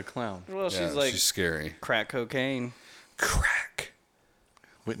 She looks like a clown. Well, Yeah, she's like she's scary. crack cocaine. Crack.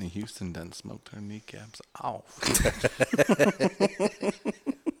 Whitney Houston done smoked her kneecaps off.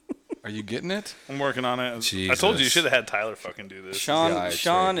 Are you getting it? I'm working on it. I Jesus. told you should have had Tyler fucking do this. Sean Yeah, it's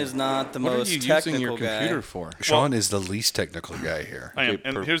Sean right. is not the What are most you technical using your guy. computer for? Sean is the least technical guy here. I am. Okay,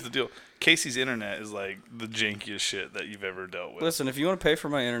 And here's the deal. Casey's internet is like the jankiest shit that you've ever dealt with. Listen, if you want to pay for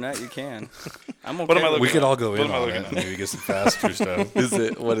my internet, you can. I'm okay. What am I with looking We it. could all go What in am I on looking it at? and maybe get some faster stuff. Is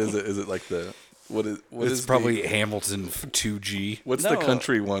it? What is it? Is it like the what is? What It's is probably The, Hamilton 2G. what's the No.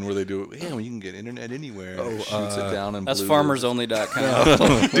 country one where they do it? Yeah, well, you can get internet anywhere. Oh, shoots it down and That's blue.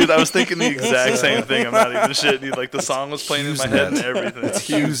 farmersonly.com. Dude, I was thinking the exact same thing. I'm not even shit, dude. Like the song was playing in my head and everything.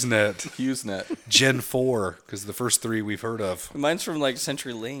 HughesNet. HughesNet. Gen 4, because the first 3 we've heard of. Mine's from like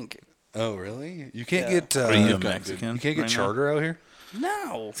CenturyLink. Oh, really? You can't Yeah. get Are you got Mexican? you can't get right now? charter out here?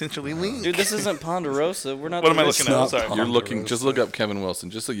 No. Essentially lean. Dude, this isn't Ponderosa. We're not What the am I rich- looking at? not Sorry. You're looking. Just look up Kevin Wilson,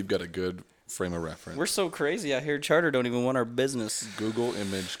 just so you've got a good frame of reference. We're so crazy out here. Charter don't even want our business. Google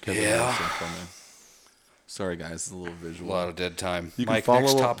image Kevin Yeah. Wilson for me. Sorry, guys, it's a little A visual. lot of dead time. You can Mike, follow.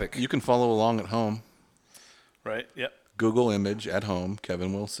 next topic. You can follow along at home. Right? Yep. Google image at home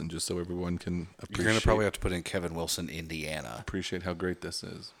Kevin Wilson, just so everyone can You're appreciate. going to probably have to put in Kevin Wilson, Indiana. appreciate how great this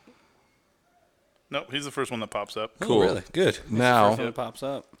is. Nope, he's the first one that pops up. Cool. Oh, really? Good. Now, First one that pops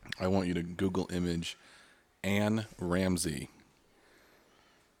up. I want you to Google image Anne Ramsey.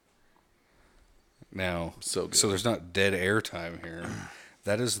 Now, So good. so there's not dead air time here.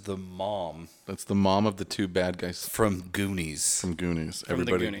 That is the mom That's the mom of the two bad guys from Goonies. from Goonies. From the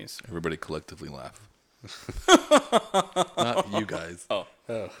everybody, Goonies. everybody collectively laugh. Not you guys. Oh,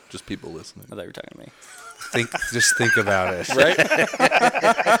 Just people listening. I thought you were talking to me. Just think about it. Right?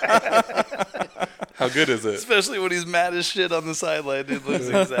 How good is it? Especially when he's mad as shit on the sideline. It looks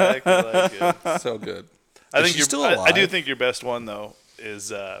exactly like it. So good. I Is think she you're still I do alive? think your best one though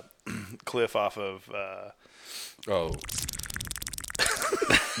is Cliff off of Oh,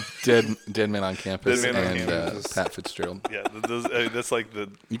 Dead Man on Campus Dead Man on and Campus. Pat Fitzgerald. yeah. That's like the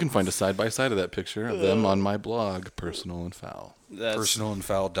You can find a side by side of that picture of them on my blog, Personal and Foul. That's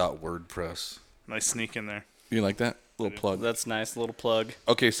personalandfoul.wordpress. nice sneak in there. You like that little plug? that's nice. Little plug.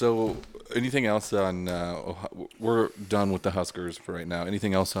 Okay, so anything else on? We're done with the Huskers for right now.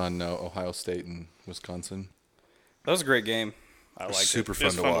 Anything else on Ohio State and Wisconsin? That was a great game. I liked Super it. fun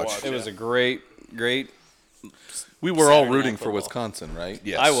was to fun to watch. watch. It was a great. We were all Saturday rooting night for football. Wisconsin, right?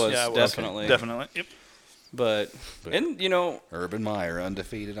 Yes. I was Yeah, it was. definitely, Definitely. Yep. but and you know, Urban Meyer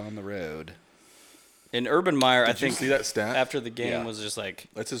undefeated on the road. in Urban Meyer, I Did you think see that stat? after the game Yeah. was just like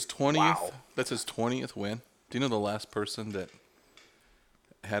That's his 20th. Wow. That's his 20th win. Do you know the last person that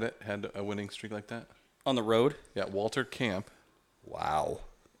had a winning streak like that? on the road. Yeah, Walter Camp, Wow.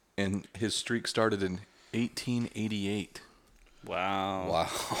 and his streak started in 1888. Wow. Wow.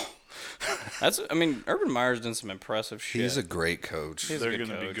 That's. I mean, Urban Meyer's done some impressive shit. He's a great coach. He's a They're good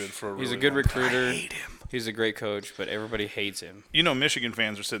going to be coach. good for a He's a really good long time. recruiter. He's a great coach, but everybody hates him. You know, Michigan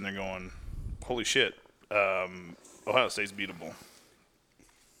fans are sitting there going, "Holy shit, Ohio State's beatable."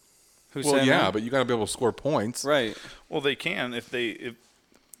 Who's Well, saying yeah, that? but you got to be able to score points. Right. Well, they can if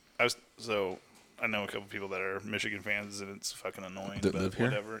I know a couple people that are Michigan fans, and it's fucking annoying. That but live here?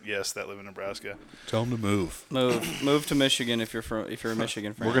 whatever. Yes, that live in Nebraska. Tell him to move. Move to Michigan if you're a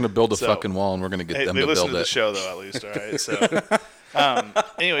Michigan fan. We're gonna build a So- fucking wall, and we're gonna get Hey, them they to listen build to the it. show though, at least. All right. So,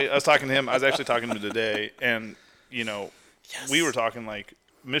 anyway, I was talking to him. I was actually talking to him today, and you know, we were talking like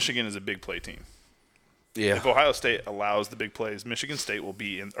Michigan is a big play team. Yeah. If Ohio State allows the big plays, Michigan State will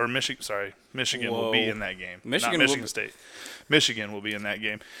be in, or Michigan will be Whoa. in that game. Michigan Not will Michigan be- State. Michigan will be in that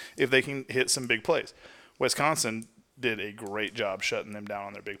game if they can hit some big plays. Wisconsin did a great job shutting them down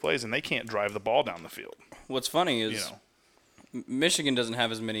on their big plays, and they can't drive the ball down the field. What's funny You is know, Michigan doesn't have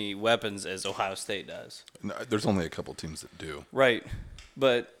as many weapons as Ohio State does. No, there's only a couple teams that do. Right.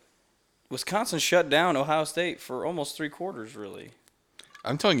 But Wisconsin shut down Ohio State for almost 3 quarters, really.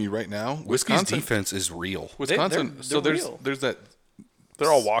 I'm telling you right now, Whiskey's Wisconsin. defense is real. Wisconsin. They're so real. there's that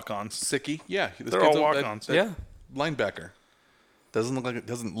they're all walk-ons. Sicky. Yeah, this They're kid's all a- walk-ons. that Yeah. linebacker. Doesn't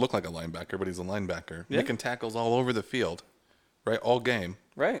look like a linebacker, but he's a linebacker. Yeah. Making tackles all over the field, right? All game.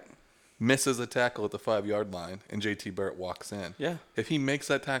 Right. Misses a tackle at the 5-yard line, and JT Barrett walks in. Yeah. If he makes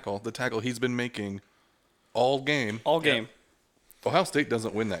that tackle, the tackle he's been making all game, All game. Ohio State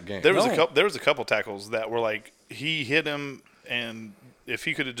doesn't win that game. There was No. a couple. There was a couple tackles that were like he hit him, and if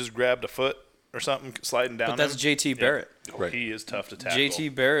he could have just grabbed a foot or something sliding down, But that's him, JT Barrett. Right. He is tough to tackle. JT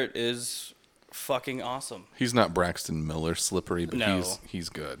Barrett is fucking awesome. He's not Braxton Miller slippery, but No. he's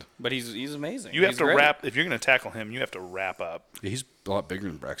good. But he's amazing. You have He's to great. wrap if you're going to tackle him. You have to wrap up. He's a lot bigger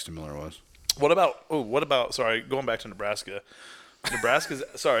than Braxton Miller was. What about? Sorry, going back to Nebraska.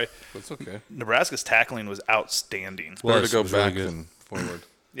 That's okay. Nebraska's tackling was outstanding. Well, to Was- go was really back good. and forward.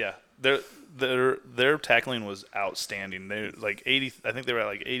 Yeah, their tackling was outstanding. They like 80. I think they were at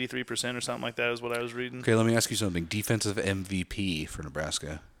like 83% or something like that. Is what I was reading. Okay, let me ask you something. Defensive MVP for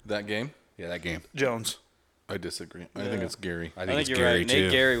Nebraska. That game? Yeah, that game. Jones. I disagree. I think it's Gary. I I think think it's you're Gary right. too.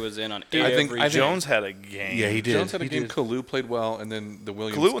 Nate Gary was in on Dude, I think Jones had a game. Yeah, he did. Jones had a He game. did. Kalu played well, and then the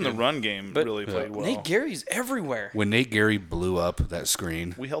Williams Kalu in the game. run game But really played well. Nate Gary's everywhere. When Nate Gary blew up that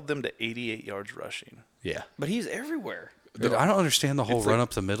screen. We held them to 88 yards rushing. Yeah. But he's everywhere. Dude, I don't understand the whole It's run like-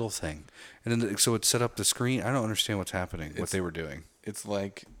 up the middle thing. And then so it set up the screen. I don't understand what's happening, what It's- they were doing. It's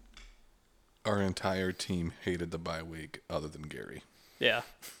like our entire team hated the bye week other than Gary. Yeah.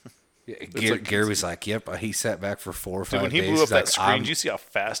 Yeah, like- Gary was like, "Yep." He sat back for 4 or 5 Dude, when he days. blew up He's that like, screen, did you see how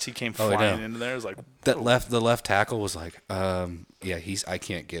fast he came Oh, I flying know. into there? It was like, the left tackle was like, "Yeah, I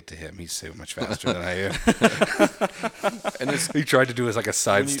can't get to him. He's so much faster than I am." And it's He tried to do like a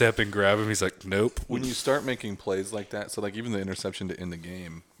sidestep and grab him. He's like, "Nope." when you start making plays like that, so like even the interception to end the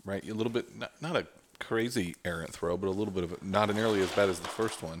game, right? A little bit, not a crazy errant throw, but a little bit of it, not nearly as bad as the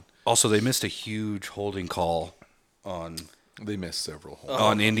first one. Also, they missed a huge holding call on They missed several holes.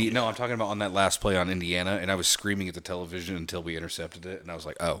 on Indy. No, I'm talking about on that last play on Indiana, and I was screaming at the television until we intercepted it, and I was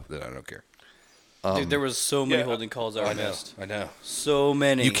like, "Oh, then I don't care." Dude, there was so many yeah, holding calls that were missed. I know. So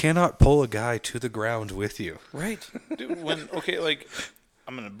many. You cannot pull a guy to the ground with you. Right. dude, like,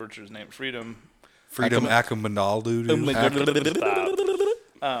 I'm going to butcher his name, Freedom. Freedom Akamanaldu. Oh my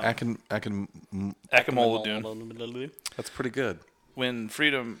Stop. Akin, Akamolu. that's pretty good. When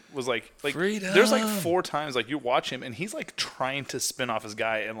Freedom was like Freedom. there's like 4 times like you watch him and he's like trying to spin off his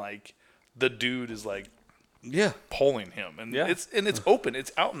guy and like the dude is like Yeah. pulling him and Yeah. it's open.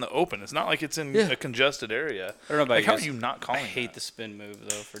 It's out in the open. It's not like it's in Yeah. a congested area. I don't know about like you how guys. are you not I calling? hate that? the spin move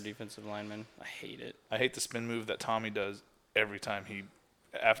though for defensive linemen. I hate it. I hate the spin move that Tommy does every time he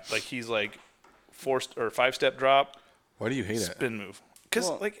after like he's like forced or 5-step drop Why do you hate it? spin move. Because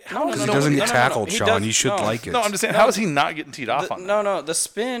Well, like no, how no, is He no, doesn't no, get no, no, tackled, he Sean. does- You should no. like it. No, I'm just saying how is he not getting teed off on that? No, the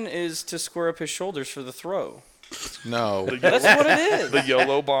spin is to square up his shoulders for the throw. No, That's what it is. The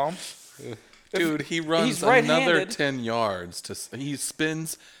YOLO bomb. dude, he runs He's another right-handed. 10 yards. He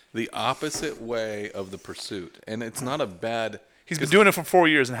spins the opposite way of the pursuit, and it's not a bad. He's been doing it for 4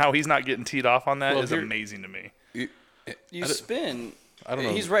 years, and how he's not getting teed off on that is Well, here- amazing to me. You spin. I don't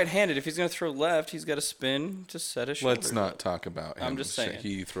know. He's right-handed. If he's going to throw left, he's got to spin to set his shoulder. Let's not talk about him. I'm just saying.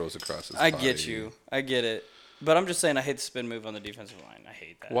 He throws across his I body. get you. I get it. But I'm just saying I hate the spin move on the defensive line. I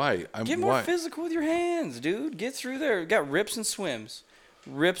hate that. Why? Get more why? physical with your hands, dude. Get through there. Got rips and swims.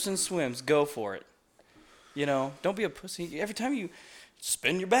 Rips and swims. Go for it. You know, don't be a pussy. Every time you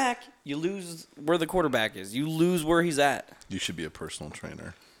spin your back, you lose where the quarterback is. You lose where he's at. You should be a personal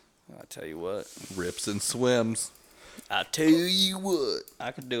trainer. I tell you what. Rips and swims. I tell you what.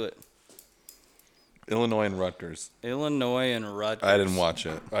 I could do it. Illinois and Rutgers. Illinois and Rutgers. I didn't watch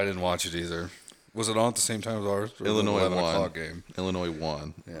it. I didn't watch it either. Was it on at the same time as ours? Or was it Illinois 11 won. o'clock game. Illinois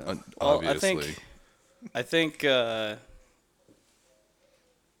won. Yeah. Well, Obviously. I think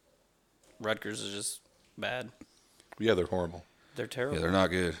Rutgers is just bad. Yeah, they're horrible. They're terrible. Yeah, they're not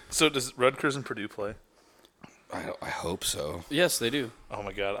good. So does Rutgers and Purdue play? I hope so. Yes, they do. Oh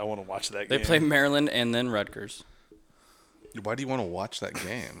my god, I want to watch that They game. play Maryland and then Rutgers. Why do you want to watch that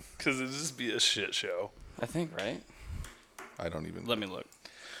game? Because it'd just be a shit show. I think, right? I don't even. Let me look.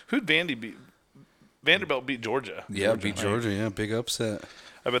 Who'd Vandy beat? Vanderbilt beat Georgia. Yeah, beat Georgia. Yeah, big upset.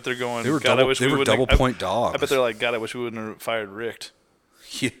 I bet they're going. They were God, I double. wish They we were wouldn't double have- point dogs. I bet they're like, God, I wish we wouldn't have fired Richt.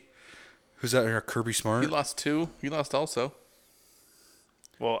 Yeah. Who's that here? Kirby Smart. He lost 2. He lost also.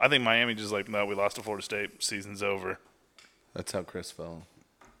 Well, I think Miami just like, no, we lost to Florida State. Season's over. That's how Chris fell.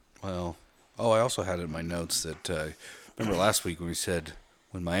 Well, I also had it in my notes that remember last week when we said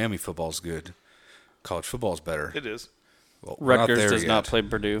when Miami football's good, college football's better. It is. Well, we're not Rutgers there does yet. not play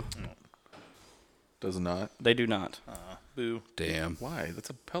Purdue. Does not. They do not. Boo. Damn. Why?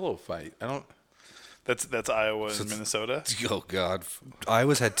 That's a pillow fight. I don't. That's Iowa and Minnesota. Oh God,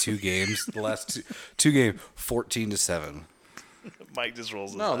 Iowa's had 2 games. The last two games, 14-7. Mike just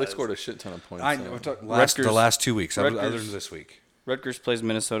rolls his No, they eyes. scored a shit ton of points. I so- know. The Rutgers- last 2 weeks, other Rutgers- than this week. Rutgers plays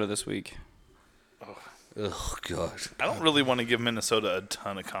Minnesota this week. Oh God. I don't really want to give Minnesota a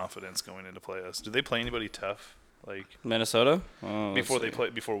ton of confidence going into play us. Do they play anybody tough? Like Minnesota? Oh, before let's they see. play,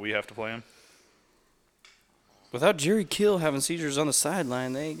 before we have to play them? Without Jerry Kill having seizures on the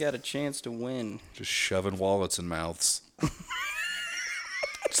sideline, they got a chance to win. Just shoving wallets in mouths.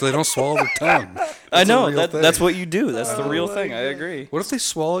 So they don't swallow their tongue. I know. real thing. That's what you do. That's the real thing. I agree. What if they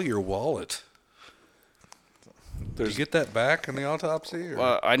swallow your wallet? Did you There's- get that back in the autopsy? Or?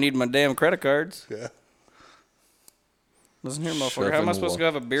 Well, I need my damn credit cards. Yeah. Listen here, motherfucker. How am I Shoving supposed to go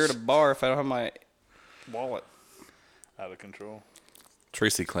have a beer at a bar if I don't have my wallet? Out of control.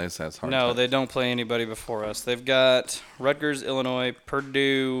 Tracy Clays has hard. No, time. they don't play anybody before us. They've got Rutgers, Illinois,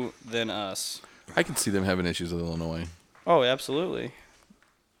 Purdue, then us. I can see them having issues with Illinois, Oh, absolutely.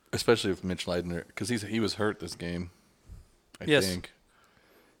 especially if Mitch Leidner, because he was hurt this game. I Yes. think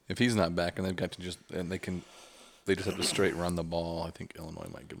if he's not back and they've got to they just have to straight run the ball. I think Illinois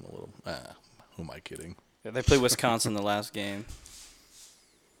might give them a little. Who am I kidding? Yeah, they played Wisconsin the last game.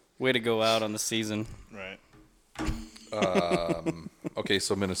 Way to go out on the season. Right. Okay,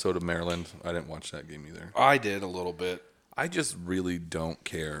 so Minnesota, Maryland. I didn't watch that game either. I did a little bit. I just really don't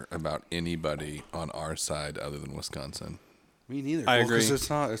care about anybody on our side other than Wisconsin. Me neither. I 'cause agree. It's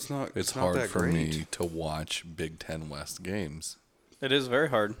not It's not hard that for great. me to watch Big Ten West games. It is very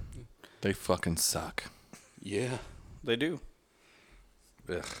hard. They fucking suck. Yeah. They do.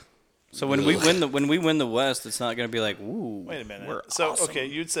 Ugh. So when we win the West, it's not going to be like, ooh. Wait a minute. We're So awesome. okay,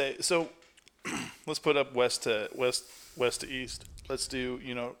 you'd say so. Let's put up west to east. Let's do.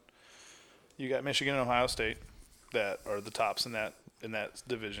 You got Michigan and Ohio State that are the tops in that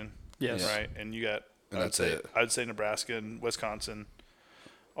division. Yes. Right, and you got. And that's it. I'd say Nebraska and Wisconsin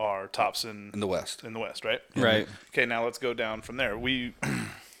are tops in In the West. right? Right. Okay, now let's go down from there. We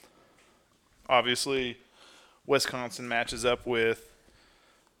obviously Wisconsin matches up with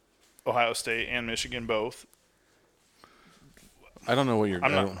Ohio State and Michigan both. I don't know what you're.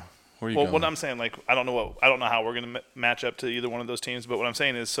 I'm not- Where are you Well, going? what I'm saying, like, I don't know how we're going to match up to either one of those teams. But what I'm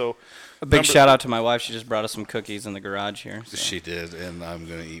saying is, so A big shout out to my wife. She just brought us some cookies in the garage here. so. She did, and I'm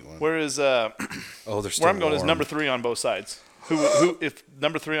gonna eat one. where is Oh, they're still where I'm going is warm. number 3 on both sides. Who if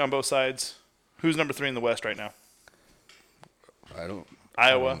number 3 on both sides? Who's number 3 in the West right now? I don't.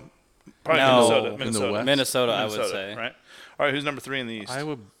 Iowa, probably No. Minnesota. In the Minnesota. West? Minnesota, I would say. right. All right, who's number 3 in the East?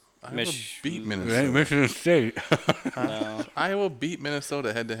 Iowa Mich- beat It ain't Minnesota. Michigan State. No, Iowa beat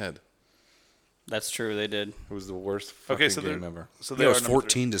Minnesota head to head. that's true. They did. It was the worst fucking Okay, so game they're ever. so It they are was number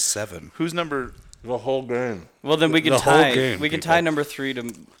 3. 14-7. Who's number? The whole game. Well, then we can The whole tie. game, we can people. tie number 3 to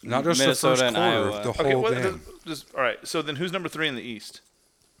Not just Minnesota the first and quarter. Iowa. The Okay, whole what, game. just all right. So then, who's number 3 in the East?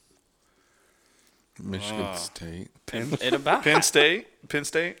 Michigan State. It about. Penn State. Penn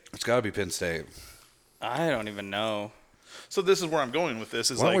State. It's got to be Penn State. I don't even know. So this is where I'm going with this.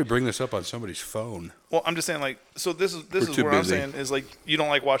 Is Why don't we like, bring this up on somebody's phone? well, I'm just saying, like, so this is too where I'm busy. saying is like you don't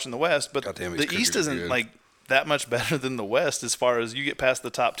like watching the West, but Goddamn, these the cookies East are isn't good. like that much better than the West as far as you get past the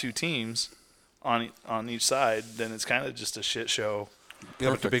top 2 teams on each side, then it's kind of just a shit show.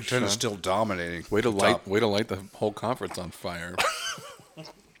 Yeah, but the Big Ten is Sean. still dominating. Way to Top- light the whole conference on fire.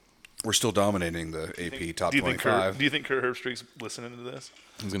 We're still dominating the AP top Do you think 25. do you think Kurt Herbstreit's listening to this?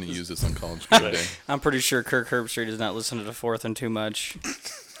 He's going to use this on college game day. I'm pretty sure Kirk Herbstreit does not listen to the Fourth and Too much.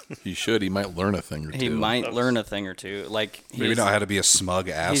 He should. He might learn a thing or two. He might learn a thing or two. Like Maybe he's- not how to be a smug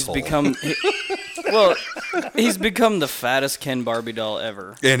He's asshole. become. Well, he's become the fattest Ken Barbie doll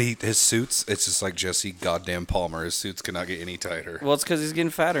ever. And his suits, it's just like Jesse goddamn Palmer. His suits cannot get any tighter. Well, it's because he's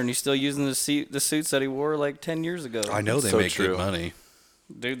getting fatter and he's still using the suits that he wore like 10 years ago. I know they So make true. good money.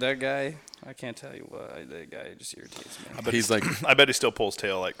 Dude, that guy, I can't tell you why. That guy just irritates me. He's like, I bet he still pulls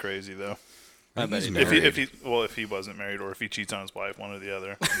tail like crazy though. I bet He's he married. does. If he wasn't married or if he cheats on his wife, one or the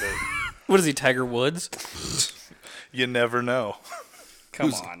other. But What is he, Tiger Woods? you never know.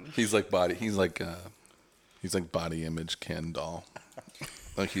 Come on. he's like body image Ken doll.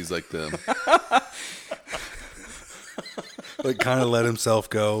 Like he's like the Like, kind of let himself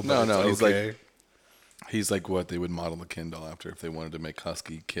go. No, but no, it's he's like- okay. he's like what they would model the Ken doll after if they wanted to make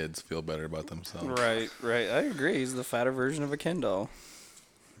husky kids feel better about themselves. Right. I agree. He's the fatter version of a Ken doll.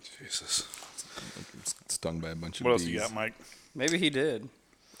 Jesus. Stung by a bunch of What else bees. you got, Mike? Maybe he did.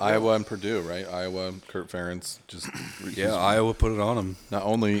 Iowa and Purdue, right? Iowa, Kurt Ferentz just Yeah, Iowa put it on him. Not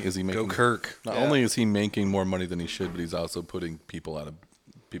only is he Go making Kirk. Not Yeah. only is he making more money than he should, but he's also putting people out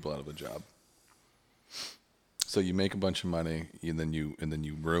of a job. So you make a bunch of money, and then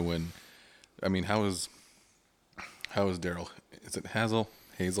you ruin. I mean, how is Daryl? Is it Hazel?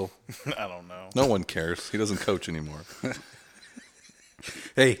 I don't know. No one cares. He doesn't coach anymore.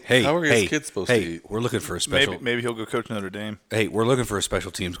 Hey, How are his kids supposed to eat? We're looking for a special. Maybe he'll go coach Notre Dame. Hey, we're looking for a special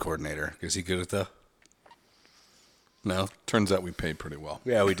teams coordinator. Is he good at that? No. Turns out we pay pretty well.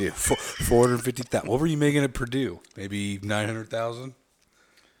 Yeah, we do. 450,000. What were you making at Purdue? Maybe 900,000.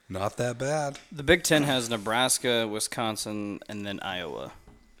 Not that bad. The Big Ten has Nebraska, Wisconsin, and then Iowa.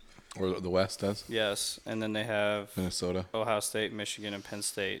 Or the West does. Yes. And then they have Minnesota. Ohio State, Michigan, and Penn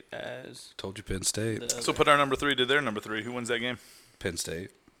State as Told you Penn State. the So put our number 3 to their number 3. Who wins that game? Penn State.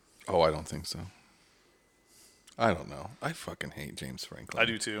 Oh, I don't think so. I don't know. I fucking hate James Franklin. I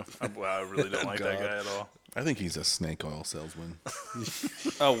do too. I really don't like that guy at all. I think he's a snake oil salesman.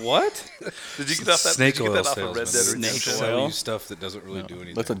 What? Did you get off that? Snake did you oil get that off of Red Dead salesman. Redemption? Snake Sell oil? you stuff that doesn't really do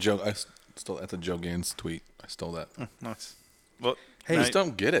anything. That's a joke. That's a Joe Gans tweet. I stole that. Nice. Well, Hey, now- just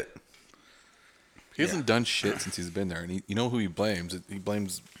don't get it. He hasn't done shit since he's been there, and you know who he blames? He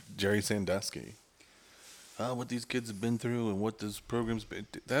blames Jerry Sandusky. What these kids have been through and what this program's been.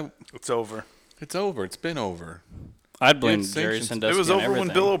 it's over. It's over. It's been over. I'd blame It's Jerry sanctions. Sandusky It was on over when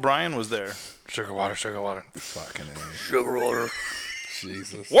everything. Bill O'Brien was there. sugar water. Fucking A. Sugar water.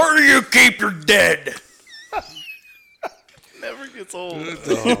 Jesus. Where do you keep your dead? Never gets old.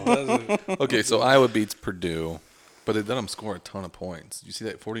 Okay, so Iowa beats Purdue, but it let them score a ton of points. You see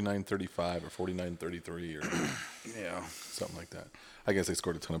that 49-35 or 49-33 or Yeah. something like that. I guess they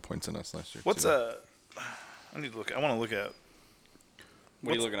scored a ton of points in us last year. What's too. I need to look. I want to look at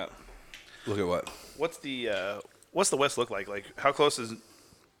What are you looking at? Look at what? what's the West look like? Like how close is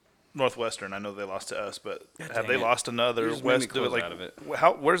Northwestern? I know they lost to us, but have dang they it. lost another You just made me West? close Like out of it.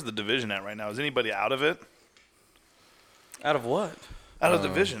 where's the division at right now? Is anybody out of it? Out of what? Out of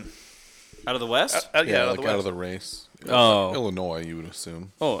division? Out of the West? Yeah, Yeah, out like of the out West. of the race. Oh. Illinois, you would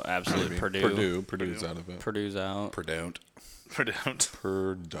assume. Oh, absolutely. Maybe. Purdue's out of it. Purdue's out. Purdue.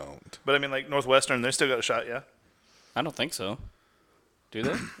 Don't. But I mean, like Northwestern, they still got a shot, yeah. I don't think so. Do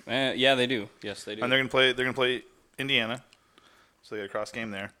they? Yeah, they do. Yes, they do. And they're gonna play. They're gonna play Indiana, so they got a cross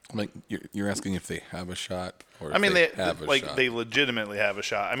game there. Like you're asking if they have a shot, or if I mean, they have a like shot. they legitimately have a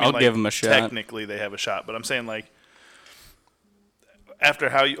shot. I mean, I'll like, give 'em a shot. Technically, they have a shot, but I'm saying like after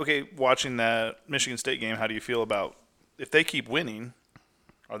how you watching that Michigan State game, how do you feel about if they keep winning?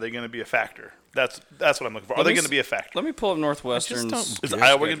 Are they going to be a factor? That's what I'm looking for. Are they going to be a factor? Let me pull up Northwestern's. don't- Is Your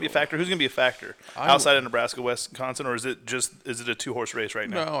Iowa going to be a schedule. factor? Who's going to be a factor outside of Nebraska, Wisconsin, or is it a 2-horse race right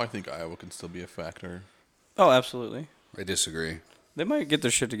now? No, I think Iowa can still be a factor. Oh, absolutely. I disagree. They might get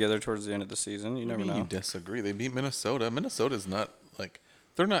their shit together towards the end of the season. You never You know. disagree. They beat Minnesota. Minnesota's not like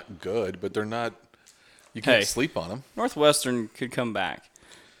they're not good, but they're not. You can't Hey. sleep on them. Northwestern could come back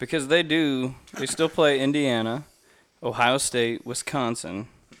because they do. They still play Indiana, Ohio State, Wisconsin.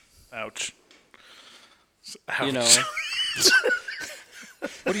 Ouch. You know,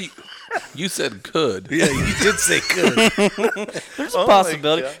 What do you? You said could. Yeah, you did say good. there's a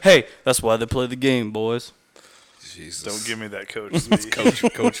possibility. God. Hey, that's why they play the game, boys. Jesus. Don't give me that coach speak.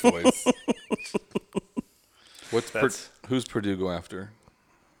 coach voice. Who's Purdue go after?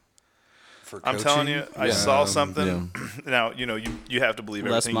 For I'm telling you, I saw something. yeah. Now, you have to believe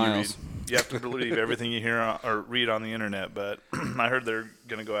Les everything you read. Miles. You have to believe everything you hear or read on the internet, but I heard they're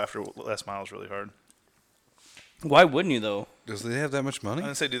going to go after Les Miles really hard. Why wouldn't you though? Does they have that much money? I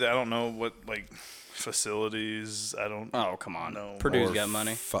didn't say do that. I don't know what facilities. I don't. Oh, come on. No. Purdue's Or got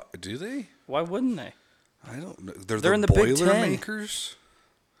money. Do they? Why wouldn't they? I don't know. They're the in the Big Ten. Boilermakers?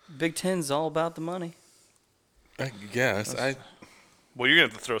 Big Ten's all about the money. I guess Well, you're going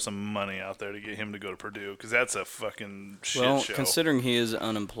to have to throw some money out there to get him to go to Purdue because that's a fucking shit Well, show. considering he is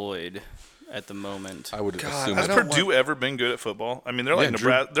unemployed at the moment. I would God, assume. I Has don't Purdue ever been good at football? I mean, they're Yeah, like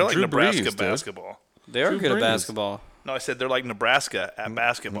Nebraska. They're like Drew Nebraska Brees, dude. basketball. They are Drew good at Brees. basketball. No, I said they're like Nebraska at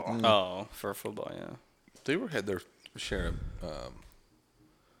basketball. Oh, for football, yeah. They had their share of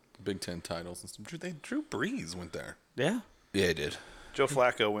Big Ten titles and stuff. Drew Brees went there. Yeah. Yeah, it did. Joe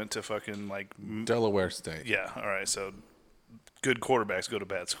Flacco went to fucking like Delaware State. yeah. All right, so good quarterbacks go to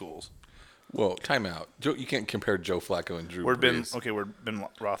bad schools. Well, timeout. You can't compare Joe Flacco and Drew Where'd Ben Brees. where'd Ben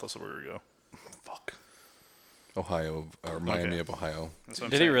Roethlisberger go? Fuck. Ohio or Miami Okay. of Ohio. That's what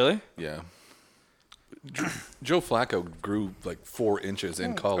I'm Did he saying. really? Yeah. Joe Flacco grew like 4 inches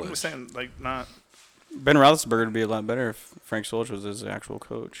in I'm college. just saying, like, not Ben Roethlisberger would be a lot better if Frank Solch was his actual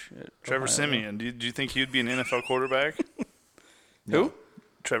coach. At Trevor Ohio. Simeon. Do you think he'd be an NFL quarterback? Who?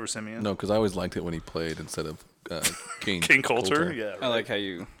 Trevor Simeon. No, because I always liked it when he played instead of King. King Coulter. Yeah. I like how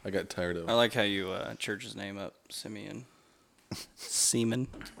you. I got tired of. I like how you church his name up, Simeon. Seaman.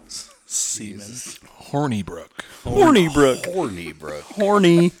 Seaman. Hornybrook. Hornybrook. Horny, bro.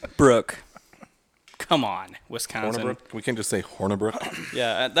 Hornybrook. Come on, Wisconsin. Hornibrook. We can't just say Hornibrook.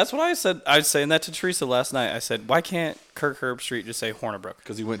 Yeah, that's what I said. I was saying that to Teresa last night. I said, why can't Kirk Herbstreit just say Hornibrook?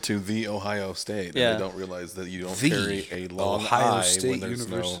 Because he went to the Ohio State. Yeah. And they don't realize that you don't The carry a long Ohio I State when there's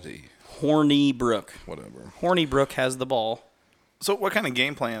University. Hornybrook. No whatever. Hornybrook has the ball. So, what kind of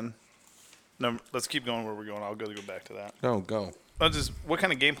game plan? No, let's keep going where we're going. I'll go back to that. No, go. What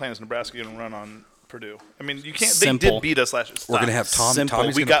kind of game plan is Nebraska going to run on Purdue? I mean, you can't. Simple. They did beat us last year. We're going to have Tom. Simple.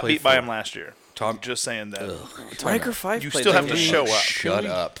 Tommy's We gonna got play beat by for- them last year. Tom- Just saying that. Riker Five. You played still that have to game. show up. Shut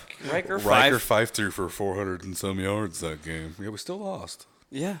up. Riker Riker Five. 5 threw for 400 and some yards that game. Yeah, we still lost.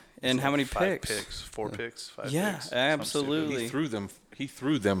 Yeah, and how many Five picks? 4 picks, 5 Yeah, picks. absolutely. He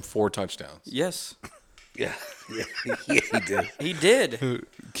threw them 4 touchdowns. Yes, Yeah, he did. he did.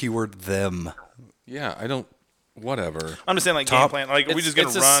 Keyword them. Yeah, I don't. Whatever. I'm just saying, like, Top- game plan. Like, we just gonna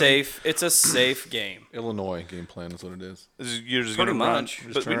it's run. It's a safe game. Illinois game plan is what it is. You're just Pretty gonna run. much.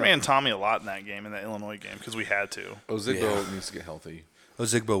 But we ran Tommy a lot in that game, in that Illinois game, because we had to. Ozigbo needs to get healthy.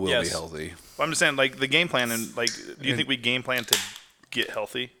 Ozigbo will Yes. be healthy. Well, I'm just saying, like, the game plan, and like, do you think we game plan to get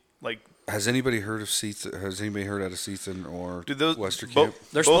healthy? Like, Has anybody heard of Seaton? Has anybody heard out of Seaton or do those Westerkamp?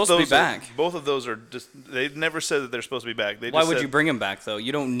 They're both supposed to be those are- back. Both of those are just. They never said that they're supposed to be back. They Why just would said- you bring him back though?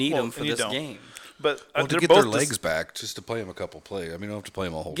 You don't need Well, him for and you this don't. game. But Well, to they're get both their just- legs back, just to play them a couple plays. I mean, you don't have to play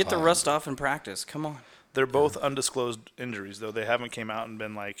them a whole Get the time. rust off in practice. Come on. They're both undisclosed injuries, though. They haven't came out and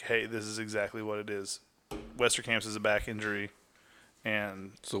been like, "Hey, this is exactly what it is." Westerkamp's is a back injury,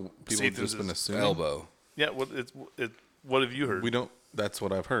 and So people have Seaton's just been is assuming. Elbow. yeah. What have you heard? We don't. That's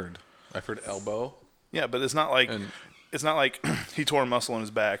what I've heard. I've heard elbow. Yeah, but it's not like And- it's not like he tore a muscle in his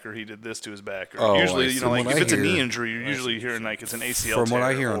back or he did this to his back. Or Oh, usually, I you see. know, like From if what it's I a knee hear- injury, you're usually hearing like it's an ACL. From what I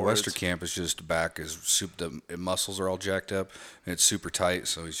tear hear on or it's- Westerkamp, it's just back is super. The muscles are all jacked up and it's super tight.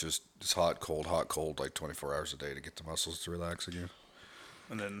 So it's hot, cold, like 24 hours a day to get the muscles to relax again.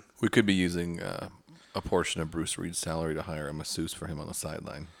 and then We could be using a portion of Bruce Reed's salary to hire a masseuse for him on the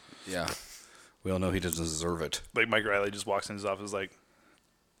sideline. Yeah, we all know he doesn't deserve it. like Mike Riley just walks in his office like,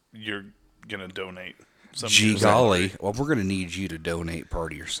 "You're gonna donate." some of Gee your golly, salary." well, we're gonna need you to donate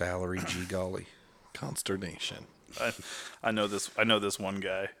part of your salary. Gee golly. Consternation. I know this. I know this one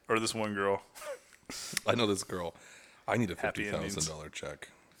guy or this one girl. I know this girl. I need a Happy $50,000 check.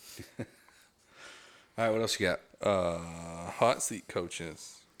 All right, what else you got? Hot seat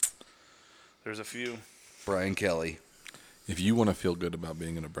coaches. There's a few. Brian Kelly. If you want to feel good about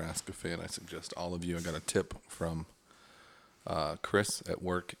being a Nebraska fan, I suggest all of you. I got a tip from Chris at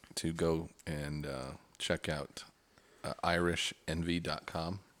work to go and check out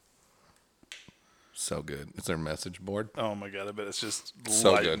IrishEnvy.com. So good. It's their message board. Oh my god! I bet it's just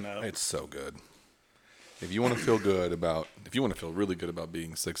So lighting good. up. It's so good. If you want to feel good about, if you want to feel really good about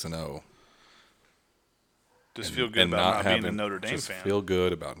being 6-0, Just feel good about not being a Notre Dame just fan. feel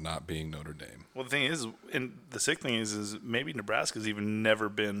good about not being Notre Dame. Well, the thing is, and the sick thing is maybe Nebraska's even never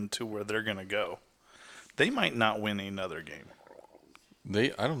been to where they're going to go. They might not win another game.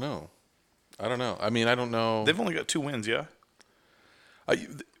 I don't know. I mean, I don't know. They've only got 2 wins, yeah?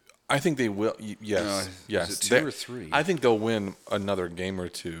 I think they will. Yes, No, yes. is it 2 They- or 3? I think they'll win another game or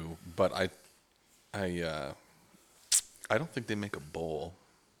two, but I don't think they make a bowl.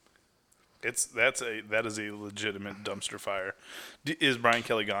 That is a legitimate dumpster fire. Is Brian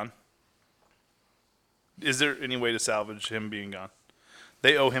Kelly gone? Is there any way to salvage him being gone?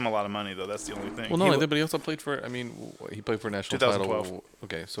 They owe him a lot of money, though. That's the only thing. Well, no, but he also played for. I mean, he played for a national 2012. title.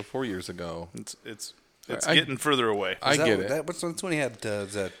 Okay, so 4 years ago. It's I- getting further away. I get it. That's when he had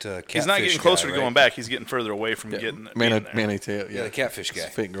that catfish He's not getting closer guy, to going right? back. He's getting further away from getting being there. Manny Tail. Yeah, the catfish His guy.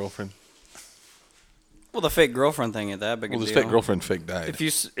 fake girlfriend. Well, the fake girlfriend thing ain't that big a Well, his deal. fake girlfriend fake died.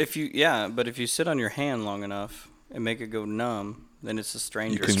 But if you sit on your hand long enough and make it go numb, then it's a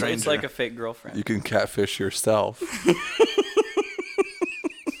stranger. can- It's like a fake girlfriend. You can catfish yourself.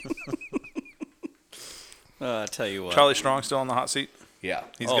 I tell you what. Charlie Strong still on the hot seat? Yeah.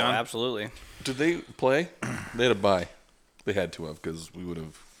 He's oh, gone? absolutely. Did they play? They had a bye. They had to have because we would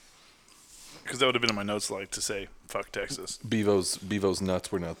have. Because that would have been in my notes, like, to say, fuck Texas. Bevo's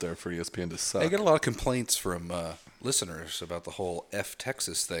nuts were not there for ESPN to suck. I get a lot of complaints from listeners about the whole F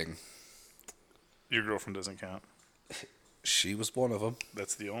Texas thing. Your girlfriend doesn't count. She was one of them.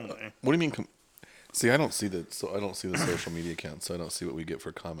 That's the only. What do you mean? See, I don't see the social media accounts, so I don't see what we get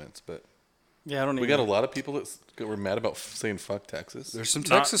for comments. But Yeah, I don't. we got a lot of people that were mad about saying "fuck Texas." There's some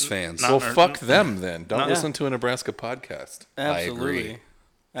Not- Texas fans. not- Well, Not- fuck them then. Don't not- listen to a Nebraska podcast. Absolutely. agree.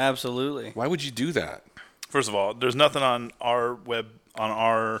 Absolutely. Why would you do that? First of all, there's nothing on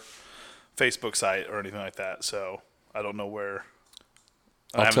our Facebook site or anything like that, so I don't know where.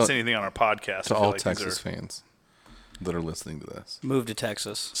 I I'll haven't tell- seen anything on our podcast. To I feel all like these Texas are- fans that are listening to this, Move to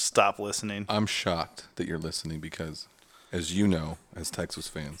Texas. Stop listening. I'm shocked that you're listening because, as you know, as Texas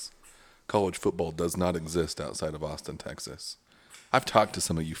fans, college football does not exist outside of Austin, Texas. I've talked to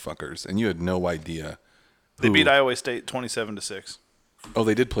some of you fuckers, and you had no idea. They who- beat Iowa State 27-6. Oh,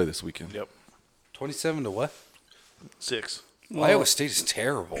 they did play this weekend. Yep, 27 to what? 6. Iowa State is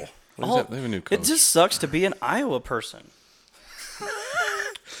terrible. What is that? They have a new coach. It just sucks to be an Iowa person.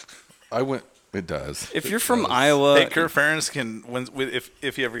 I went. It does. If you're from Iowa, Hey, Kurt Ferentz can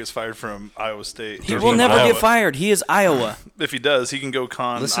if he ever gets fired from Iowa State. he will never get fired. He is Iowa. If he does, he can go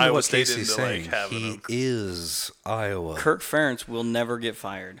con Listen to Iowa what State Casey's into saying. like having He him. is Iowa. Kurt Ferentz will never get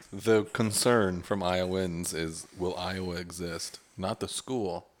fired. The concern from Iowans is, will Iowa exist? Not the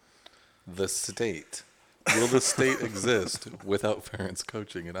school, the state. Will the state exist without Ferentz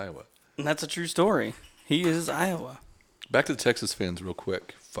coaching in Iowa? And that's a true story. He is Iowa. Back to the Texas fans real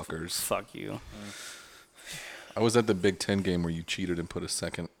quick, fuckers. Fuck you. I was at the Big Ten game where you cheated and put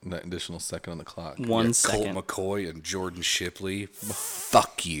an additional second on the clock. 1 Colt second. McCoy and Jordan Shipley.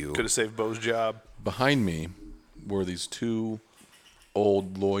 Fuck you. Could have saved Bo's job. Behind me were these two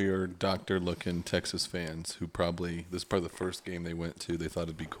old lawyer, doctor-looking Texas fans who this is probably the first game they went to. They thought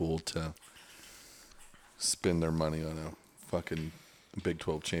it'd be cool to spend their money on a fucking Big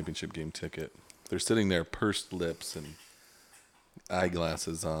 12 championship game ticket. They're sitting there, pursed lips and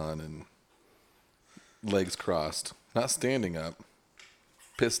eyeglasses on and legs crossed, not standing up,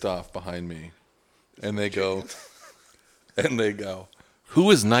 pissed off behind me. And they go, who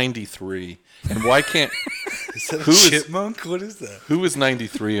is 93 and why can't Is that Who is- chipmunk? What is that? who is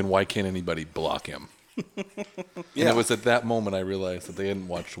 93 and why can't anybody block him? And it was at that moment I realized that they hadn't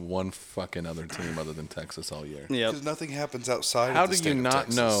watched one fucking other team other than Texas all year. Yep. Because nothing happens outside How of the do state you of not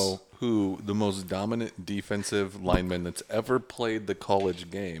Texas. know who the most dominant defensive lineman that's ever played the college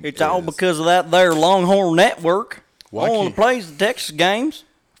game It's is? all because of that there Longhorn Network. Why Only can't- plays the Texas games.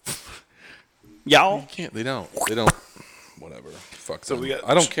 Y'all. You can't. They don't. Whatever. Fuck. So them. we got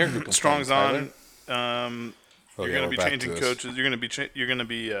I don't care who complains, Strong's Tyler. on. Oh, You're yeah, going to we're be back changing to this. coaches. You're going to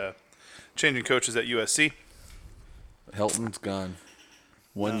be changing coaches at USC. Helton's gone.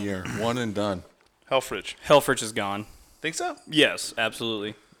 1 year. One and done. Helfrich. Helfrich is gone. Think so? Yes,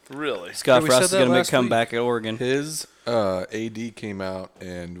 absolutely. Really? Scott Yeah, we Frost said is that going to make a last comeback at Oregon. His AD came out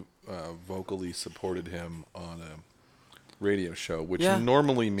and vocally supported him on a radio show, which Yeah.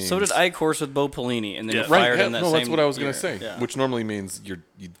 normally means. So did Ike Horse with Bo Pelini, and then Yeah. he Right. fired yeah, him that no, same that's what I was year. gonna say. Yeah. Which normally means you're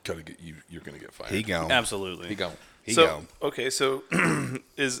gonna get fired. He gone. Absolutely. He gone. He so gone. okay, so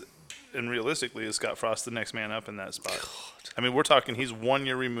and realistically, is Scott Frost the next man up in that spot? I mean, we're talking he's 1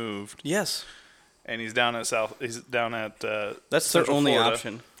 year removed, Yes. and he's down at South. He's down at That's their Central only Florida.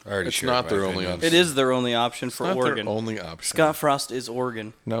 option. I already It's shared not my their only opinion. option. It is their only option for Not Oregon. their only option. Scott Frost is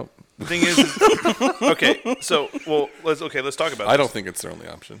Oregon. No, The thing is okay. So let's talk about. I don't think it's their only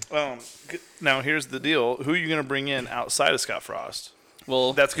option. Now here's the deal: who are you going to bring in outside of Scott Frost?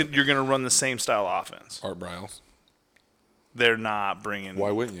 Well, That's good. You're going to run the same style offense. Art Briles. They're not bringing. Why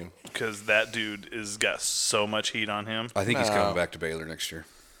wouldn't you? Because that dude is got so much heat on him. I think he's No. coming back to Baylor next year.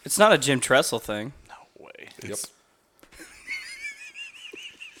 it's not a Jim Tressel thing. No way. Yep.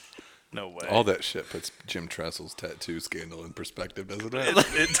 No way. All that shit puts Jim Tressel's tattoo scandal in perspective, doesn't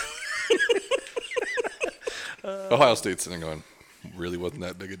it? It, Ohio State's sitting going, really wasn't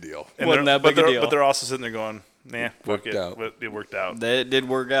that big a deal. and Wasn't they're- that big a but they're- deal. But they're also sitting there going, nah, fuck Worked it. out. But it worked out. That did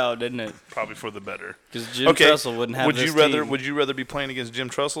work out, didn't it? Probably for the better. Because Jim Tressel wouldn't have would this you rather team. Would you rather be playing against Jim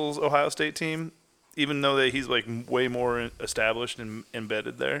Tressel's Ohio State team, even though that he's like way more established and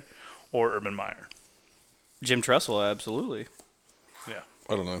embedded there, or Urban Meyer? Jim Tressel, absolutely. Yeah.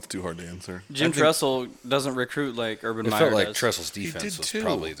 I don't know. It's too hard to answer. Jim Tressel doesn't recruit like Urban It Meyer felt like does. Tressel's defense did was too.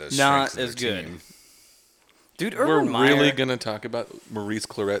 probably the Not strength of their as good. team. Dude, We're Urban Meyer. really going to talk about Maurice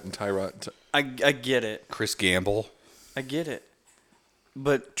Claret and Tyrod I get it. Chris Gamble. I get it.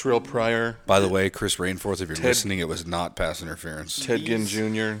 But Trill Pryor, By the way, Chris Rainforth, if you're Ted- listening, it was not pass interference. Ted Ginn These-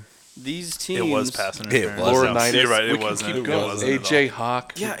 Jr., these teams. It was passing It interference. was. Laurinaitis. You're right. We It can wasn't. keep It going. wasn't at all. AJ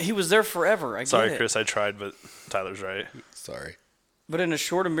Hawk. Yeah, he was there forever. I Sorry, get it. Chris. I tried, but Tyler's right. Sorry. But in a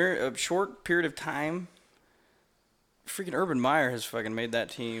short period of time, freaking Urban Meyer has fucking made that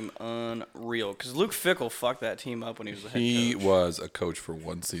team unreal. Because Luke Fickle fucked that team up when he was the head He coach. was a coach for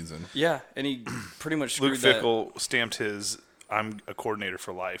one season. Yeah, and he pretty much screwed Luke that. Fickle stamped his "I'm a coordinator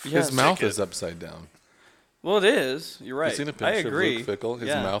for life." Yeah. His mouth ticket. is upside down. Well, it is. You're right. You seen a I picture agree. of Luke Fickle? His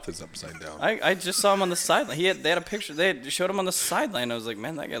Yeah. mouth is upside down. I just saw him on the sideline. They had a picture. They had showed him on the sideline. I was like,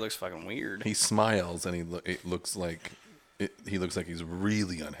 man, that guy looks fucking weird. He smiles and it looks like he's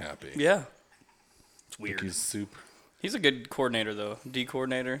really unhappy. Yeah, It's Like weird. he's super. he's a good coordinator though. D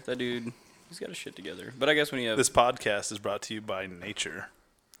coordinator. That dude, he's got his shit together. But I guess when you have This podcast is brought to you by nature.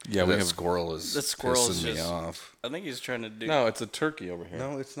 Yeah, we that have. squirrel is That squirrel is pissing me just- off. I think he's trying to do. No, it's a turkey over here.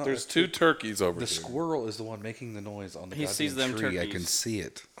 No, it's not. There's It's two the- turkeys over The here. squirrel is the one making the noise on the He goddamn sees them tree. I turkeys. can see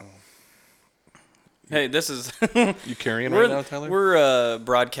it. Hey, this is. You carrying right now, Tyler? We're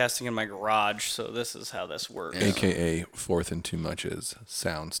broadcasting in my garage, so this is how this works. AKA Fourth and Too Much's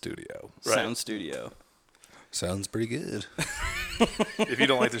sound studio. Right. Sound studio. Sounds pretty good. If you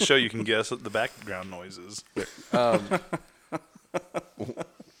don't like the show, you can guess the background noises.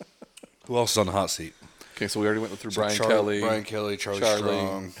 Who else is on the hot seat? Okay, so we already went through Brian Charlie Kelly, Charlie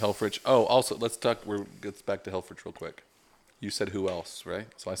Strong. Helfrich. Oh, also, let's get back to Helfrich real quick. You said who else, right?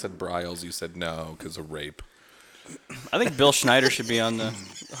 So I said Bryles. You said no because of rape. I think Bill Schneider should be on the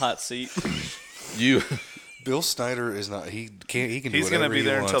hot seat. Bill Snyder is not. He can't. He can. He's going to be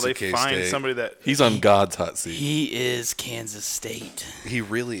there until they find somebody that. He's on God's hot seat. He is Kansas State. He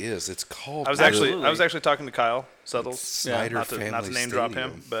really is. It's called. I was actually talking to Kyle Suttles. Snyder not to name drop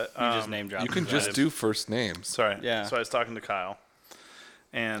him, Stadium. but You just name drop. You can just do first names. Sorry. Yeah. So I was talking to Kyle.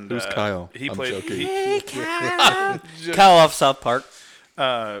 And Who's Kyle? He I'm played. joking. Kyle off South Park.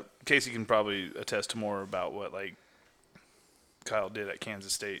 Casey can probably attest to more about what Kyle did at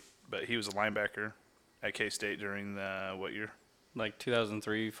Kansas State, but he was a linebacker at K-State during what year? Like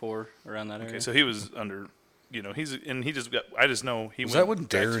 2003, 4, around that area. Okay, so he was under, he just got. I just know he Was went that when back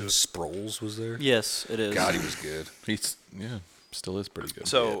to Darren it. Sproles was there? Yes, it is. God, he was good. He's still is pretty good.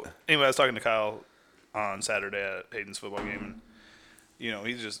 So anyway, I was talking to Kyle on Saturday at Hayden's football game, and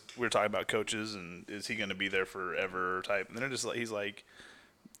we were talking about coaches and is he going to be there forever type, and they're just like, he's like,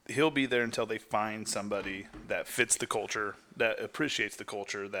 he'll be there until they find somebody that fits the culture, that appreciates the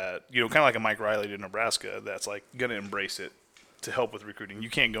culture, that kind of like a Mike Riley to Nebraska, that's like going to embrace it to help with recruiting. You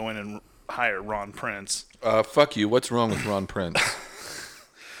can't go in and hire Ron Prince. Fuck you. What's wrong with Ron Prince?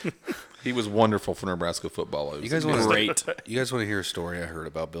 He was wonderful for Nebraska football. You guys want Great. You guys want to hear a story I heard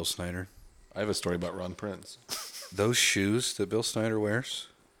about Bill Snyder? I have a story about Ron Prince. Those shoes that Bill Snyder wears,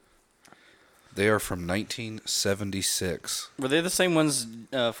 they are from 1976. Were they the same ones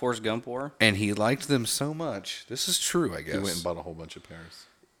Forrest Gump wore? And he liked them so much. This is true, I guess. He went and bought a whole bunch of pairs.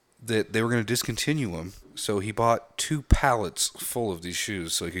 That they were going to discontinue them. So he bought 2 pallets full of these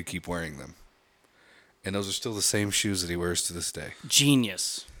shoes so he could keep wearing them. And those are still the same shoes that he wears to this day.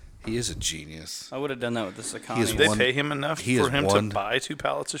 Genius. He is a genius. I would have done that with this He economy. is Did they one- pay him enough he for is him one- to buy 2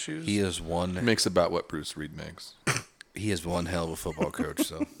 pallets of shoes? He is He one. makes about what Bruce Reed makes. He is one hell of a football coach.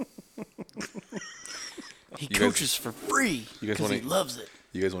 So He You coaches for free you guys because he wanna- loves it.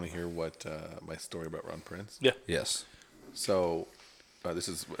 You guys want to hear what my story about Ron Prince? Yeah. yes, So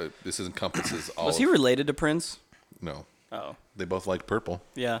this encompasses all. Was he related to Prince? No, Oh, they both like purple.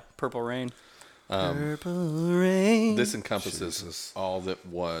 yeah. Purple Rain. Purple Rain. This encompasses all that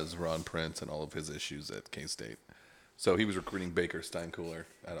was Ron Prince and all of his issues at K-State. So he was recruiting Baker Steinkuhler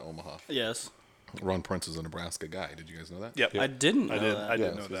out of Omaha. Yes. Ron Prince is a Nebraska guy. Did you guys know that? Yep. I didn't know I did. that. I did Yeah,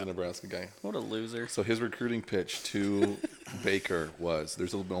 know he's a that. Nebraska guy. What a loser. So his recruiting pitch to Baker was,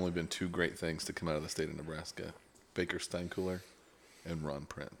 there's only been 2 great things to come out of the state of Nebraska. Baker Steinkuhler and Ron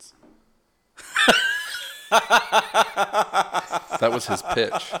Prince. That was his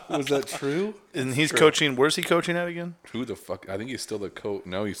pitch. was that true? And he's coaching. Where's he coaching at again? Who the fuck? I think he's still the coach.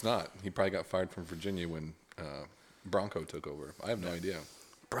 No, he's not. He probably got fired from Virginia when Bronco took over. I have no idea.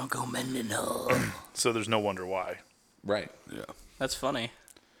 Bronco Mendenhall. So there's no wonder why. Right. Yeah. That's funny.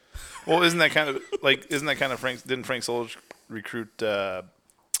 Well, isn't that kind of Frank? Didn't Frank Solich recruit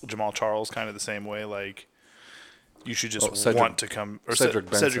Jamal Charles kind of the same way? Like, you should just want to come. Or Cedric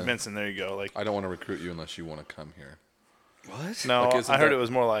Benson. Cedric Benson. There you go. Like, I don't want to recruit you unless you want to come here. What? no, Like, isn't I heard that- it was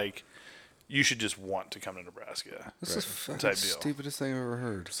more like you should just want to come to Nebraska. This is the fucking Type deal. stupidest thing I've ever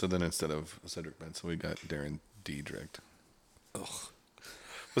heard. So then instead of Cedric Benson, we got Darren Diedrich.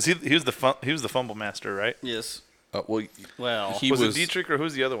 Was he was the fumble master, right? Yes. Well, Well, he was was it Dietrich or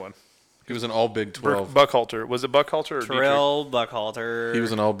who's the other one? he was an all Big 12. Buckhalter. Was it Buckhalter or Dietrich? Terrell Buckhalter. He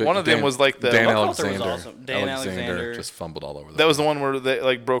was an all Big. One of them was like the- Dan Buckhalter was Alexander. awesome. Dan Alexander. just fumbled all over. That was the one where they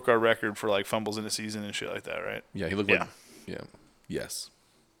like broke our record for like fumbles in a season and shit like that, right? Yeah, he looked Yeah. like. Yeah. Yes.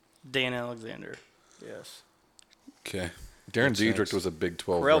 Dan Alexander. Yes. Okay. Darren Makes Diedrich sense. was a Big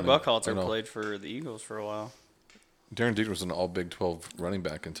 12. Terrell running- Buckhalter or no, played for the Eagles for a while. Darren Diedrich was an all Big 12 running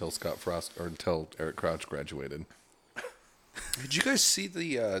back until Scott Frost or until Eric Crouch graduated. Did you guys see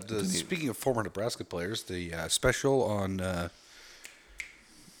the speaking of former Nebraska players, the special on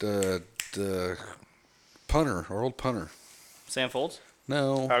the punter, our old punter? Sam Foltz?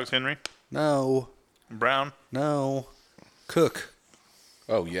 No, Alex Henry, no, Brown. no. Cook.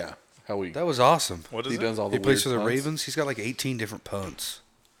 Oh yeah, how we That was awesome. What is he it? does all the He plays for weird the punts. Ravens. He's got like 18 different punts.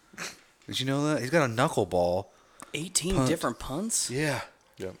 Did you know that? He's got a knuckleball. 18 Punt. different punts? Yeah.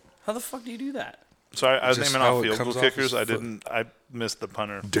 Yep. How the fuck do you do that? Sorry, I was Just naming how off it field comes goal off kickers. his I foot. didn't. I missed the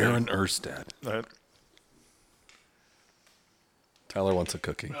punter. Darren Erstad. Right. Tyler wants a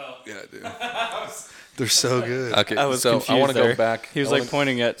cookie. Yeah, dude. They're so good. Okay, I was so confused I want to there. go back. He was I like wanna-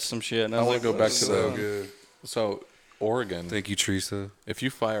 pointing at some shit. And I I was want like, to go back to So the. good. So Oregon. Thank you, Teresa. If you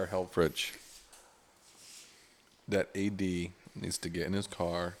fire Helfrich, that AD needs to get in his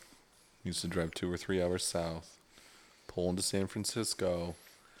car, needs to drive 2 or 3 hours south, pull into San Francisco,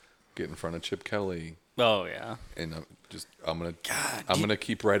 get in front of Chip Kelly, Oh yeah. and I'm gonna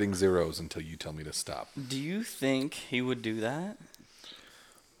keep writing zeros until you tell me to stop. Do you think he would do that?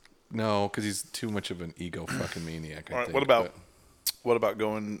 No, because he's too much of an ego fucking maniac. I All right, think. what about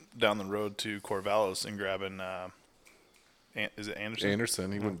going down the road to Corvallis and grabbing? Is it Anderson?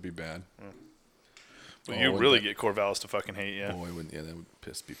 Anderson? He wouldn't be bad. Well, Oh, you and really that- get Corvallis to fucking hate you. Boy, wouldn't that would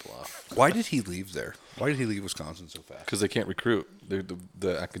piss people off Why did he leave there? Why did he leave Wisconsin so fast? because they can't recruit.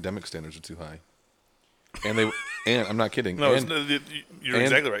 The academic standards are too high, and I'm not kidding. No, and, you're and-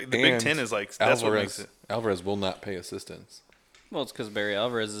 exactly right. The Big and Ten is like that's what makes it. Alvarez will not pay assistance. Well, it's because Barry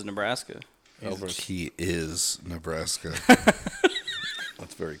Alvarez is Nebraska. Alvarez. He is Nebraska.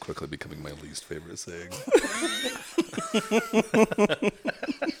 That's very quickly becoming my least favorite saying.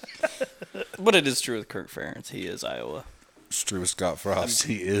 But it is true with Kirk Ferentz. He is Iowa. It's true with Scott Frost.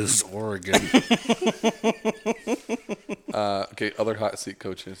 He is Oregon. Okay, other hot seat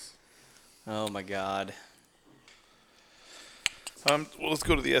coaches. Oh my God. Well, let's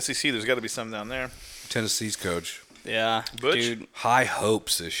go to the SEC. There's got to be some down there. Tennessee's coach. Yeah, Butch? dude. High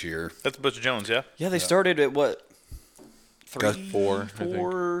hopes this year. That's Butch Jones, yeah. Yeah, they started at what? Gus- 4, I think.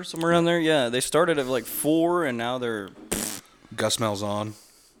 4, somewhere around there. Yeah, they started at like 4, and now they're. Gus Malzahn.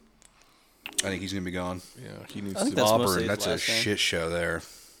 I think he's going to be gone. Yeah, he needs I think to. that's mostly Auburn, his that's a last name. shit show there.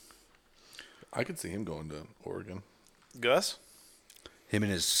 I could see him going to Oregon. Gus. Him in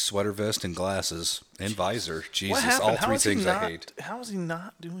his sweater vest and glasses and visor. Jesus, What happened? all How three is he things not, I hate. How is he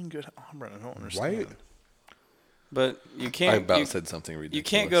not doing good at Auburn? I don't understand. Why? But you I can't. about you, said something ridiculous. you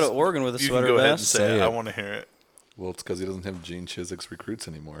can't go to Oregon with a You can sweater go ahead and vest. say Say it. I it. want to hear it. Well, it's because he doesn't have Gene Chiswick's recruits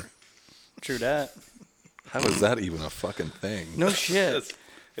anymore. True that. How is that even a fucking thing? No shit.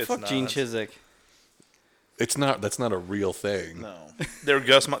 It's Fuck not. Gene Chiswick. It's not. That's not a real thing. No, they're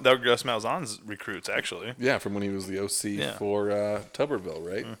Gus Malzahn's recruits actually. Yeah, from when he was the OC Yeah. for Tuberville,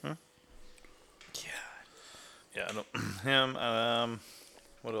 right? Yeah, I don't, him.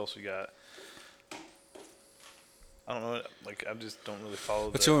 What else we got? I don't know. Like I just don't really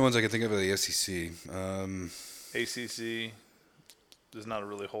follow That's the the only ones I can think of at the SEC. ACC. There's not a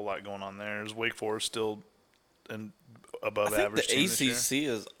really whole lot going on there. There's Wake Forest still an above I think average the team this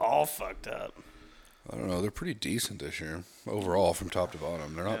year. ACC is all fucked up. I don't know. They're pretty decent this year. Overall, from top to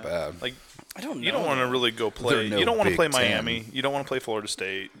bottom. They're not bad. Like I don't know. you don't want to really go play. They're no You don't want to Big play Ten. Miami. You don't want to play Florida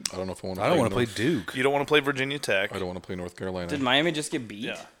State. I don't know if I want to. I don't want to play North- Duke. You don't want to play Virginia Tech. I don't want to play North Carolina. Did Miami just get beat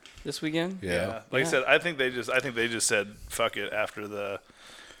Yeah. this weekend? Yeah. Like Yeah. I said, I think they just said fuck it after the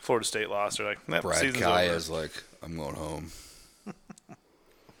Florida State loss. They're like, nah, Brad season's Kai over. is like, I'm going home.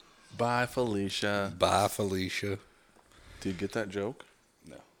 Bye, Felicia. Bye, Felicia. Do you get that joke?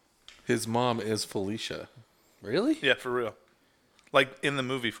 No. His mom is Felicia. Really? Yeah, for real. Like in the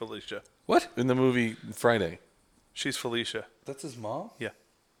movie Felicia, What? In the movie Friday. she's Felicia. That's his mom? Yeah.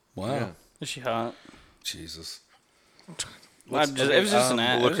 Wow. Yeah. Is she hot? Jesus. It was just an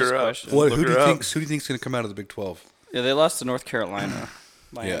ad. look it was just her a up. question. What? Look Who do her you up. think's going to come out of the Big 12? Yeah, they lost to North Carolina.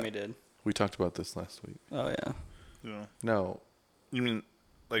 Miami did. We talked about this last week. Oh yeah. Yeah. No, You mean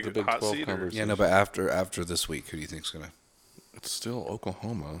like The a Big hot 12 seat? Or? conference. Yeah, no, but after this week, who do you think's going to? it's still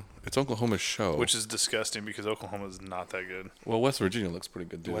Oklahoma. It's Oklahoma's show. Which is disgusting because Oklahoma's not that good. well, West Virginia looks pretty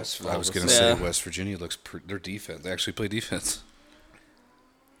good. Too. I was going to Yeah. say West Virginia looks their defense. They actually play defense.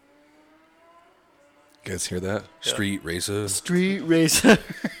 You guys hear that? Street racer. Street racer.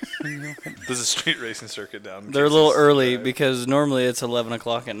 There's a street racing circuit down. in They're a little Kansas. early because normally it's 11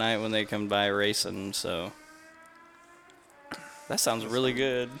 o'clock at night when they come by racing. So that sounds really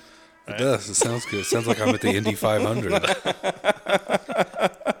good. It does. It sounds good. It sounds like I'm at the Indy 500.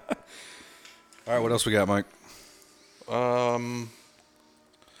 All right, what else we got, Mike?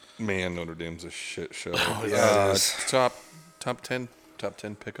 Man, Notre Dame's a shit show. yeah, it is. top 10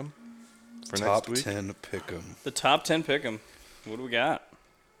 pick 'em for Top next week. 10 pick 'em. The top 10 pick 'em. What do we got?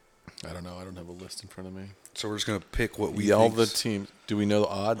 I don't know. I don't have a list in front of me. So we're just going to pick what we All think's- the teams. Do we know the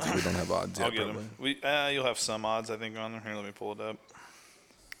odds? We don't have odds yet. I'll get probably. them. You'll have some odds, I think, on there. Here, let me pull it up.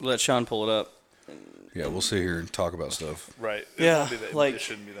 Let Sean pull it up. Yeah, we'll sit here and talk about stuff. Right. Yeah, won't be that, like- it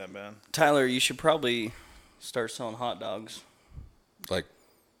shouldn't be that bad. Tyler, you should probably start selling hot dogs. Like,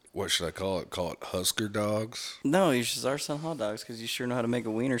 what should I call it? Call it Husker dogs? No, you should start selling hot dogs because you sure know how to make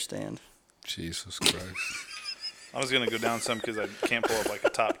a wiener stand. Jesus Christ. I was gonna go down some because I can't pull up like a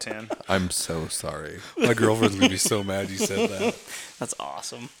top 10. I'm so sorry. My girlfriend's going to be so mad you said that. That's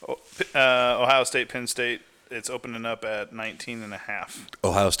awesome. Ohio State, Penn State. It's opening up at 19.5.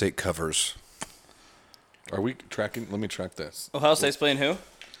 Ohio State covers. Are we tracking? Let me track this. Ohio State's playing who?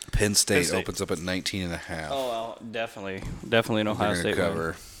 Penn State, Penn State. opens up at 19.5. Oh, well, definitely an Ohio They're State gonna win.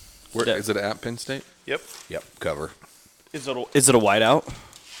 cover. Where Yeah. is it at Penn State? Yep. Yep, cover. Is it a whiteout?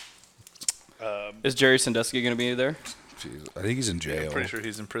 Is Jerry Sandusky going to be there? Jeez, I think he's in jail. I'm pretty sure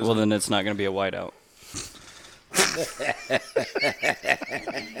he's in prison. Well, then it's not going to be a whiteout.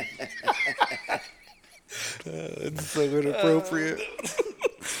 It's so inappropriate.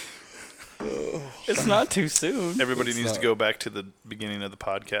 It's not too soon. Everybody needs to go back to the beginning of the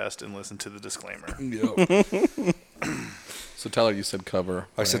podcast and listen to the disclaimer. Yep. So Tyler, you said cover.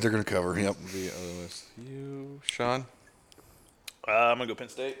 I said they're going to cover. Yep. The OSU. Sean. I'm gonna go Penn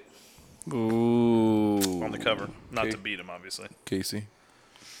State Ooh. on the cover, not Okay. to beat them, obviously. Casey.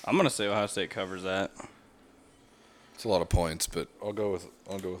 I'm going to say Ohio State covers that. It's a lot of points, but I'll go with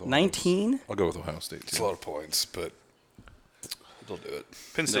Ohio. 19? I'll go with Ohio State it's a too. lot of points, but they'll do it.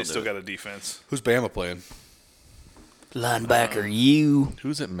 Penn State do still it. got a defense. Who's Bama playing? Linebacker, you. Who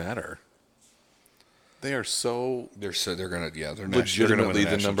does it matter? They are so They're gonna they're legitimately the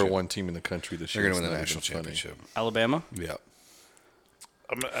number championship. one team in the country this They're year. gonna win It's the not national even funny. championship. Alabama? Yeah.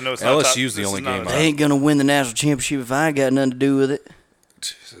 I know it's not LSU's the this only is not game a- I- They ain't going to win the national championship if I ain't got nothing to do with it.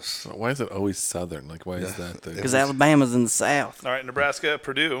 Jesus. Why is it always Southern? Like, why is that? Because Alabama's in the South. All right, Nebraska,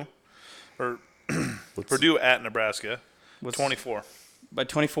 Purdue, or What's- Purdue at Nebraska, What's- 24. By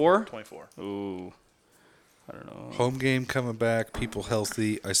 24? 24. Ooh. I don't know. Home game coming back. People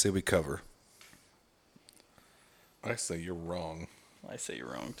healthy. I say we cover. I say you're wrong. I say you're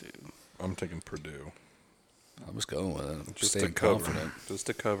wrong, too. I'm taking Purdue. I'm just going with it. I'm Just staying to cover. confident. Just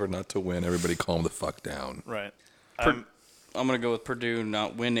to cover, not to win. Everybody calm the fuck down. Right. I'm going to go with Purdue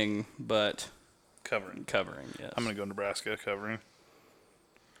not winning, but Covering. covering, yes. I'm gonna go Nebraska covering.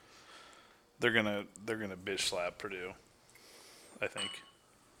 They're gonna bitch slap Purdue. I think.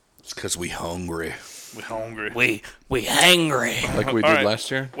 It's because we hungry. We're hungry. We hangry. Like we All did right. last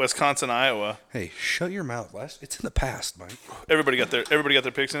year. Wisconsin, Iowa. Hey, shut your mouth. It's in the past, Mike. Everybody got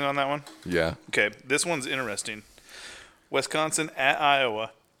their picks in on that one. Yeah. Okay, this one's interesting. Wisconsin at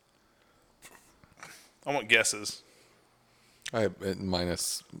Iowa. I want guesses. I have it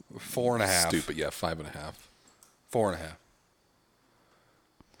minus 4.5. Stupid. Yeah, 5.5. 4.5.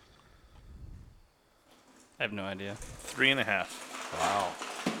 I have no idea. 3.5. Wow.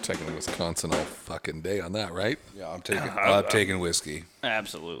 Taking Wisconsin all fucking day on that, right? Yeah, I'm taking whiskey.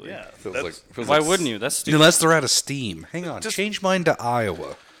 Absolutely. Yeah. Feels Why like wouldn't you? That's stupid. Unless they're out of steam. Hang on. Just- Change mine to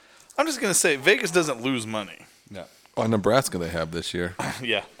Iowa. I'm just gonna say Vegas doesn't lose money. No. On Nebraska they have this year.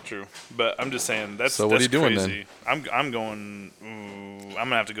 Yeah, true. But I'm just saying that's So what that's are you doing crazy. I'm going. I'm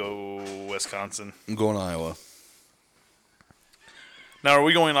gonna have to go Wisconsin. I'm going Iowa. Now, are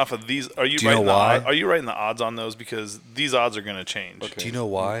we going off of these? Are you Do you know writing the why? Are you writing the odds on those because these odds are gonna change? Do you know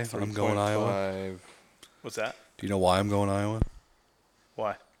why I'm going Iowa? 3.5. What's that? Do you know why I'm going Iowa?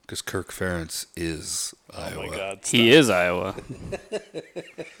 Why? Because Kirk Ferentz is Oh Iowa. my God! He is Iowa.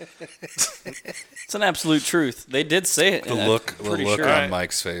 It's an absolute truth. They did say it. The and look I'm pretty on sure. Alright.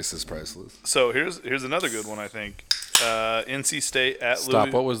 Mike's face is priceless. So here's another good one. I think NC State at Stop.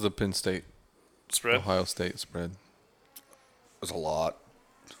 Louis What was the Penn State spread. Ohio State spread? It was a lot.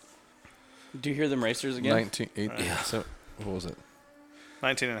 Do you hear them racers again? 19. So, what was it?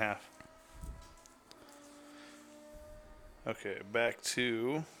 19.5. Okay, back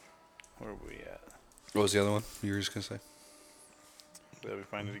to where are we at? What was the other one you were just going to say? Did we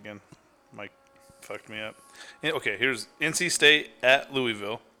find it again? Mike fucked me up. Okay, here's NC State at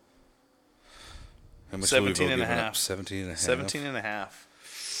Louisville. How much 17 Louisville and a giving up? half. 17 and a half. 17 and a half.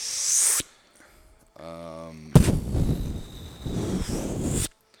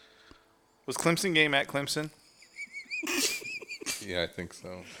 Was Clemson game at Clemson? Yeah, I think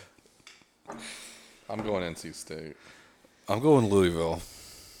so. I'm going NC State. I'm going Louisville.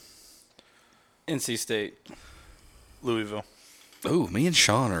 NC State. Louisville. Ooh, me and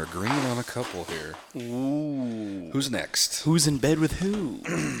Sean are agreeing on a couple here. Ooh. Who's next? Who's in bed with who?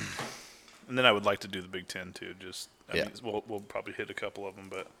 And then I would like to do the Big Ten too. I Yeah. mean, we'll probably hit a couple of them,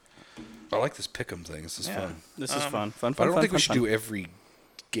 but I like this pick'em thing. This is Yeah. fun. This is fun. Fun, But fun, I don't fun, think we fun, should fun. do every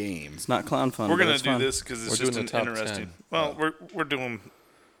game. It's not clown fun. we're but gonna it's do fun. this because it's We're just doing the top interesting. 10. Well, we're doing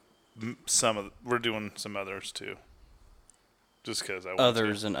we're doing some others too. Just because I want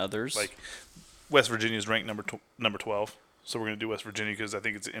Others to. and others. Like West Virginia is ranked number 12, so we're gonna do West Virginia because I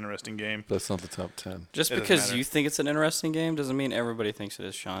think it's an interesting game. That's not the top 10. Just it doesn't because matter. you think it's an interesting game doesn't mean everybody thinks it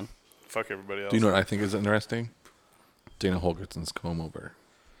is, Sean. Fuck everybody else. Do you know what I think is interesting? Dana Holgerson's comb over.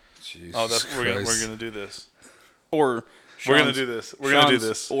 Oh, we're gonna do this. Or We're gonna Sean's- do this. We're gonna do Sean's-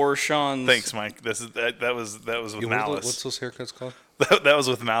 this. Or Sean's. Thanks, Mike. That was with malice. What's those haircuts called? That was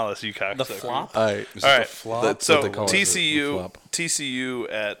with malice, you cocksucker. The flop? All right. Is All it right. the flop? That's So what they call it, the TCU, flop.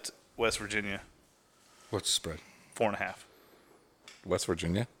 TCU at West Virginia, What's the spread? 4.5. West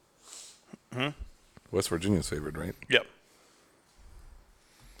Virginia? West Virginia's favored, right? Yep.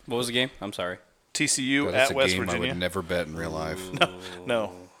 What was the game? I'm sorry. TCU That's at a West game I Virginia. would never bet in real life.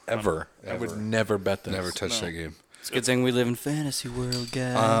 No. Ever. I would never bet this. Never touch that game. It's a good thing we live in fantasy world,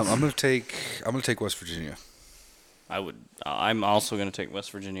 guys. I'm gonna take West Virginia. I'm also gonna take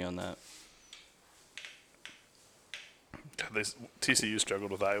West Virginia on that. TCU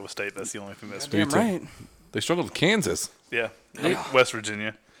struggled with Iowa State. That's the only thing that's Damn right. They struggled with Kansas. Yeah. West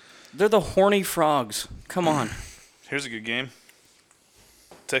Virginia. They're the horny frogs. Come on. Here's a good game.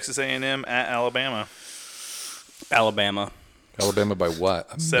 Texas A&M at Alabama. Alabama. Alabama by what?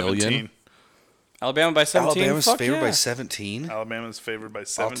 A 17. million? Alabama by 17? Alabama's Fuck favored yeah. by 17. Alabama's favored by I'll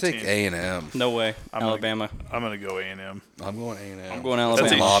 17. take A&M. No way. I'm gonna- Alabama. I'm going to go A&M. I'm going A&M. I'm going That's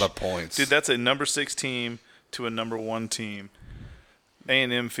Alabama. a lot of points. Dude, that's a number 6 team to a number 1 team.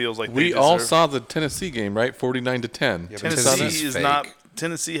 A&M feels like We they all deserve- saw the Tennessee game, right? 49-10. Yeah, but Tennessee Tennessee's is fake. not.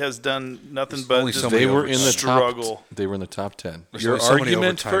 Tennessee has done nothing There's but only just so many They were in the struggle. top. They were in the top 10. There's Your only so many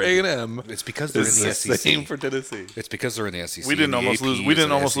argument for overtime. A&M It's because they're in is the the SEC. same for Tennessee. It's because they're in the SEC. We didn't and the almost AP lose- we is didn't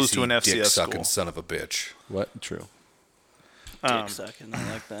an almost lose to an SEC FCS dick-sucking school. son of a bitch. What? True. Dick sucking.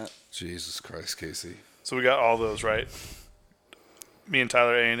 I like that. Jesus Christ, Casey. So we got all those right. Me and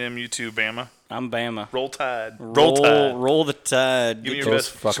Tyler A&M. You two Bama. I'm Bama. Roll Tide. Roll Tide. Roll the tide. Give me Get your Those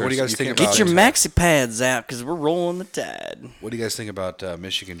best. fuckers. So what do you guys think can't- about Get your maxi pads out because we're rolling the tide. What do you guys think about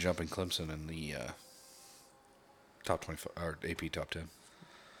Michigan jumping Clemson in the top 25 or AP top 10?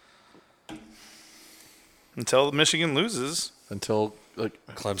 Until Michigan loses. Until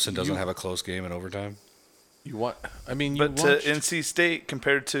Clemson doesn't have a close game in overtime. you want. I mean, you But to watched- NC State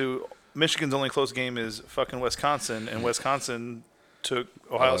compared to Michigan's only close game is fucking Wisconsin, and Wisconsin took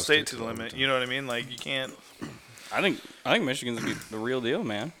Ohio State to the limit. You know what I mean? Like you can't. I think Michigan's the real deal,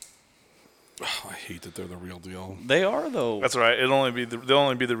 man. I hate that they're the real deal. They are though. That's right. They'll only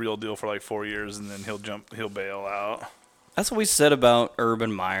be the real deal for like 4 years, and then he'll bail out. That's what we said about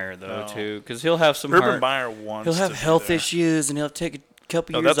Urban Meyer though No. too, because he'll have some Urban heart. Meyer wants. He'll have to be health there. issues and he'll take a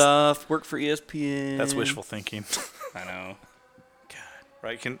couple No, years that's- off, work for ESPN. That's wishful thinking, I know.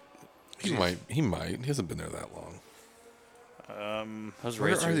 right? He might. He hasn't been there that long. Those Where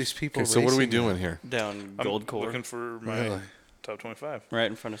racers are these people? Okay, so what are we racing doing here? down I'm Gold Core, looking for my Really? top 25 right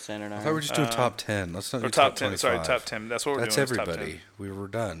in front of Standard I Iron. thought we were just doing top 10. Let's not or do top 10. 25. Sorry, top 10. That's what we're That's doing. is everybody. Top We were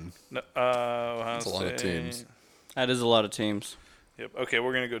done. 10. No, Ohio That's a lot of State. teams. That is a lot of teams. Yep. Okay,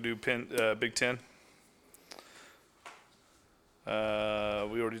 we're gonna go do Big Ten. We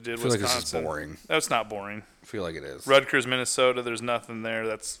already did I feel like Wisconsin. this is boring. That's not boring. I feel like it is. Rutgers, Minnesota. There's nothing there.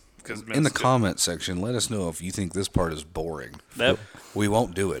 That's because In the comment section, let us know if you think this part is boring. That, We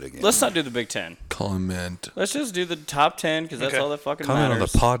won't do it again. let's not do the Big Ten. Comment. Let's just do the top 10 because that's Okay. all that fucking comment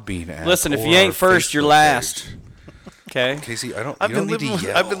matters. on the Podbean app. Listen, if or you ain't our first, you're Facebook last. page. Okay. Casey, I don't. I've you been don't need living. to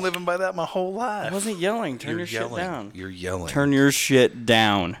yell. I've been living by that my whole I life. wasn't yelling. Turn You're your yelling. shit down. You're yelling. Turn your shit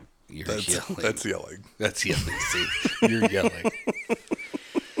down. You're That's yelling. that's yelling. That's yelling. See, you're yelling. All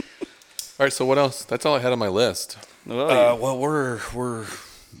right. So what else? That's all I had on my list. Well, Well, we're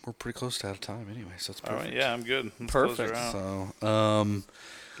pretty close to out of time anyway, so it's All perfect. right, yeah, I'm good. Let's close her Perfect. out. So,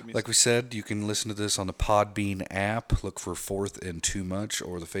 like we said, you can listen to this on the Podbean app. Look for Fourth and Too Much,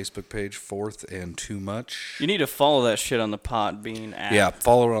 or the Facebook page Fourth and Too Much. you need to follow that shit on the Podbean app. Yeah,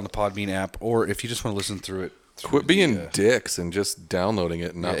 follow it on the Podbean app, or if you just want to listen through it, Quit being dicks and just downloading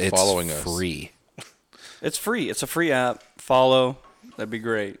it and not it's following us. free. It's free. It's a free app. Follow. That'd be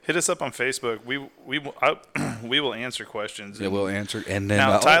great. Hit us up on Facebook. We will answer questions. Yeah, we'll answer. And then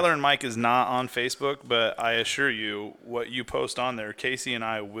Now, Tyler and Mike is not on Facebook, but I assure you, what you post on there, Casey and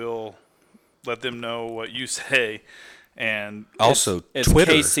I will let them know what you say. And also It's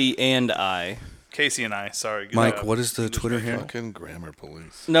Twitter. Casey and I. Casey and I, sorry. good Mike, job. what is the Twitter handle? Fucking grammar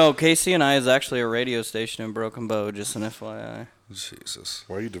police. No, Casey and I is actually a radio station in Broken Bow, just an FYI. Jesus.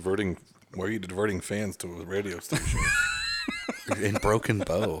 Why are you diverting? Why are you diverting fans to a radio station? In Broken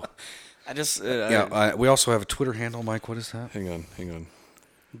Bow. I just Yeah, we also have a Twitter handle. Mike, what is that? hang on.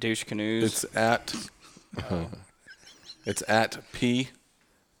 douche canoes. It's at. It's at P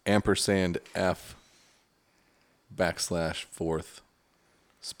ampersand F / fourth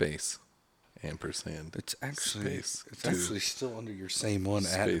space ampersand. It's actually Space. it's actually still under your same one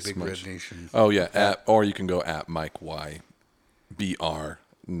at Space Big much. Red Nation. Oh yeah, at, or you can go at Mike Y BR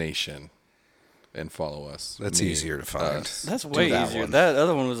Nation and follow us. That's Me, easier to find. us. That's way that easier. one. That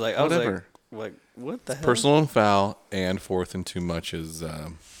other one was like, I was Whatever. like, what the hell? Personal and foul and Fourth and Too Much is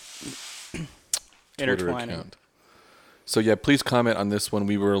Twitter Intertwining. account. So yeah, please comment on this one.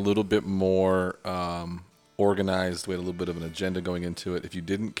 We were a little bit more organized. We had a little bit of an agenda going into it. If you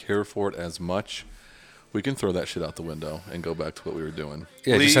didn't care for it as much, we can throw that shit out the window and go back to what we were doing.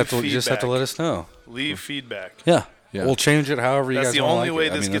 Yeah, Leave you just have to feedback. let us know. Leave feedback. Yeah. Yeah. We'll change it however you That's guys the want. only way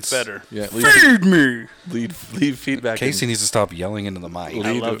this gets better. Yeah, Feed me. leave feedback. Casey needs to stop yelling into the mic.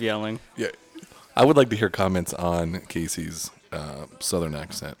 I Leave love it- yelling. Yeah, I would like to hear comments on Casey's southern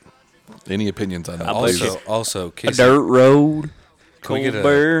accent. Any opinions on that? please? Also, A Casey, dirt road, Can we cold get a-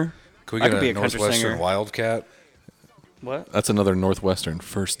 bear. can we I get could a be a country Northwestern singer. Wildcat? What? That's another Northwestern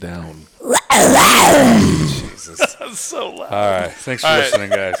first down. Jesus. That's so loud. All right. Thanks for All right. listening,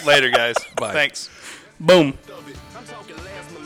 guys. Later, guys. Bye. Thanks. Boom. I'm talking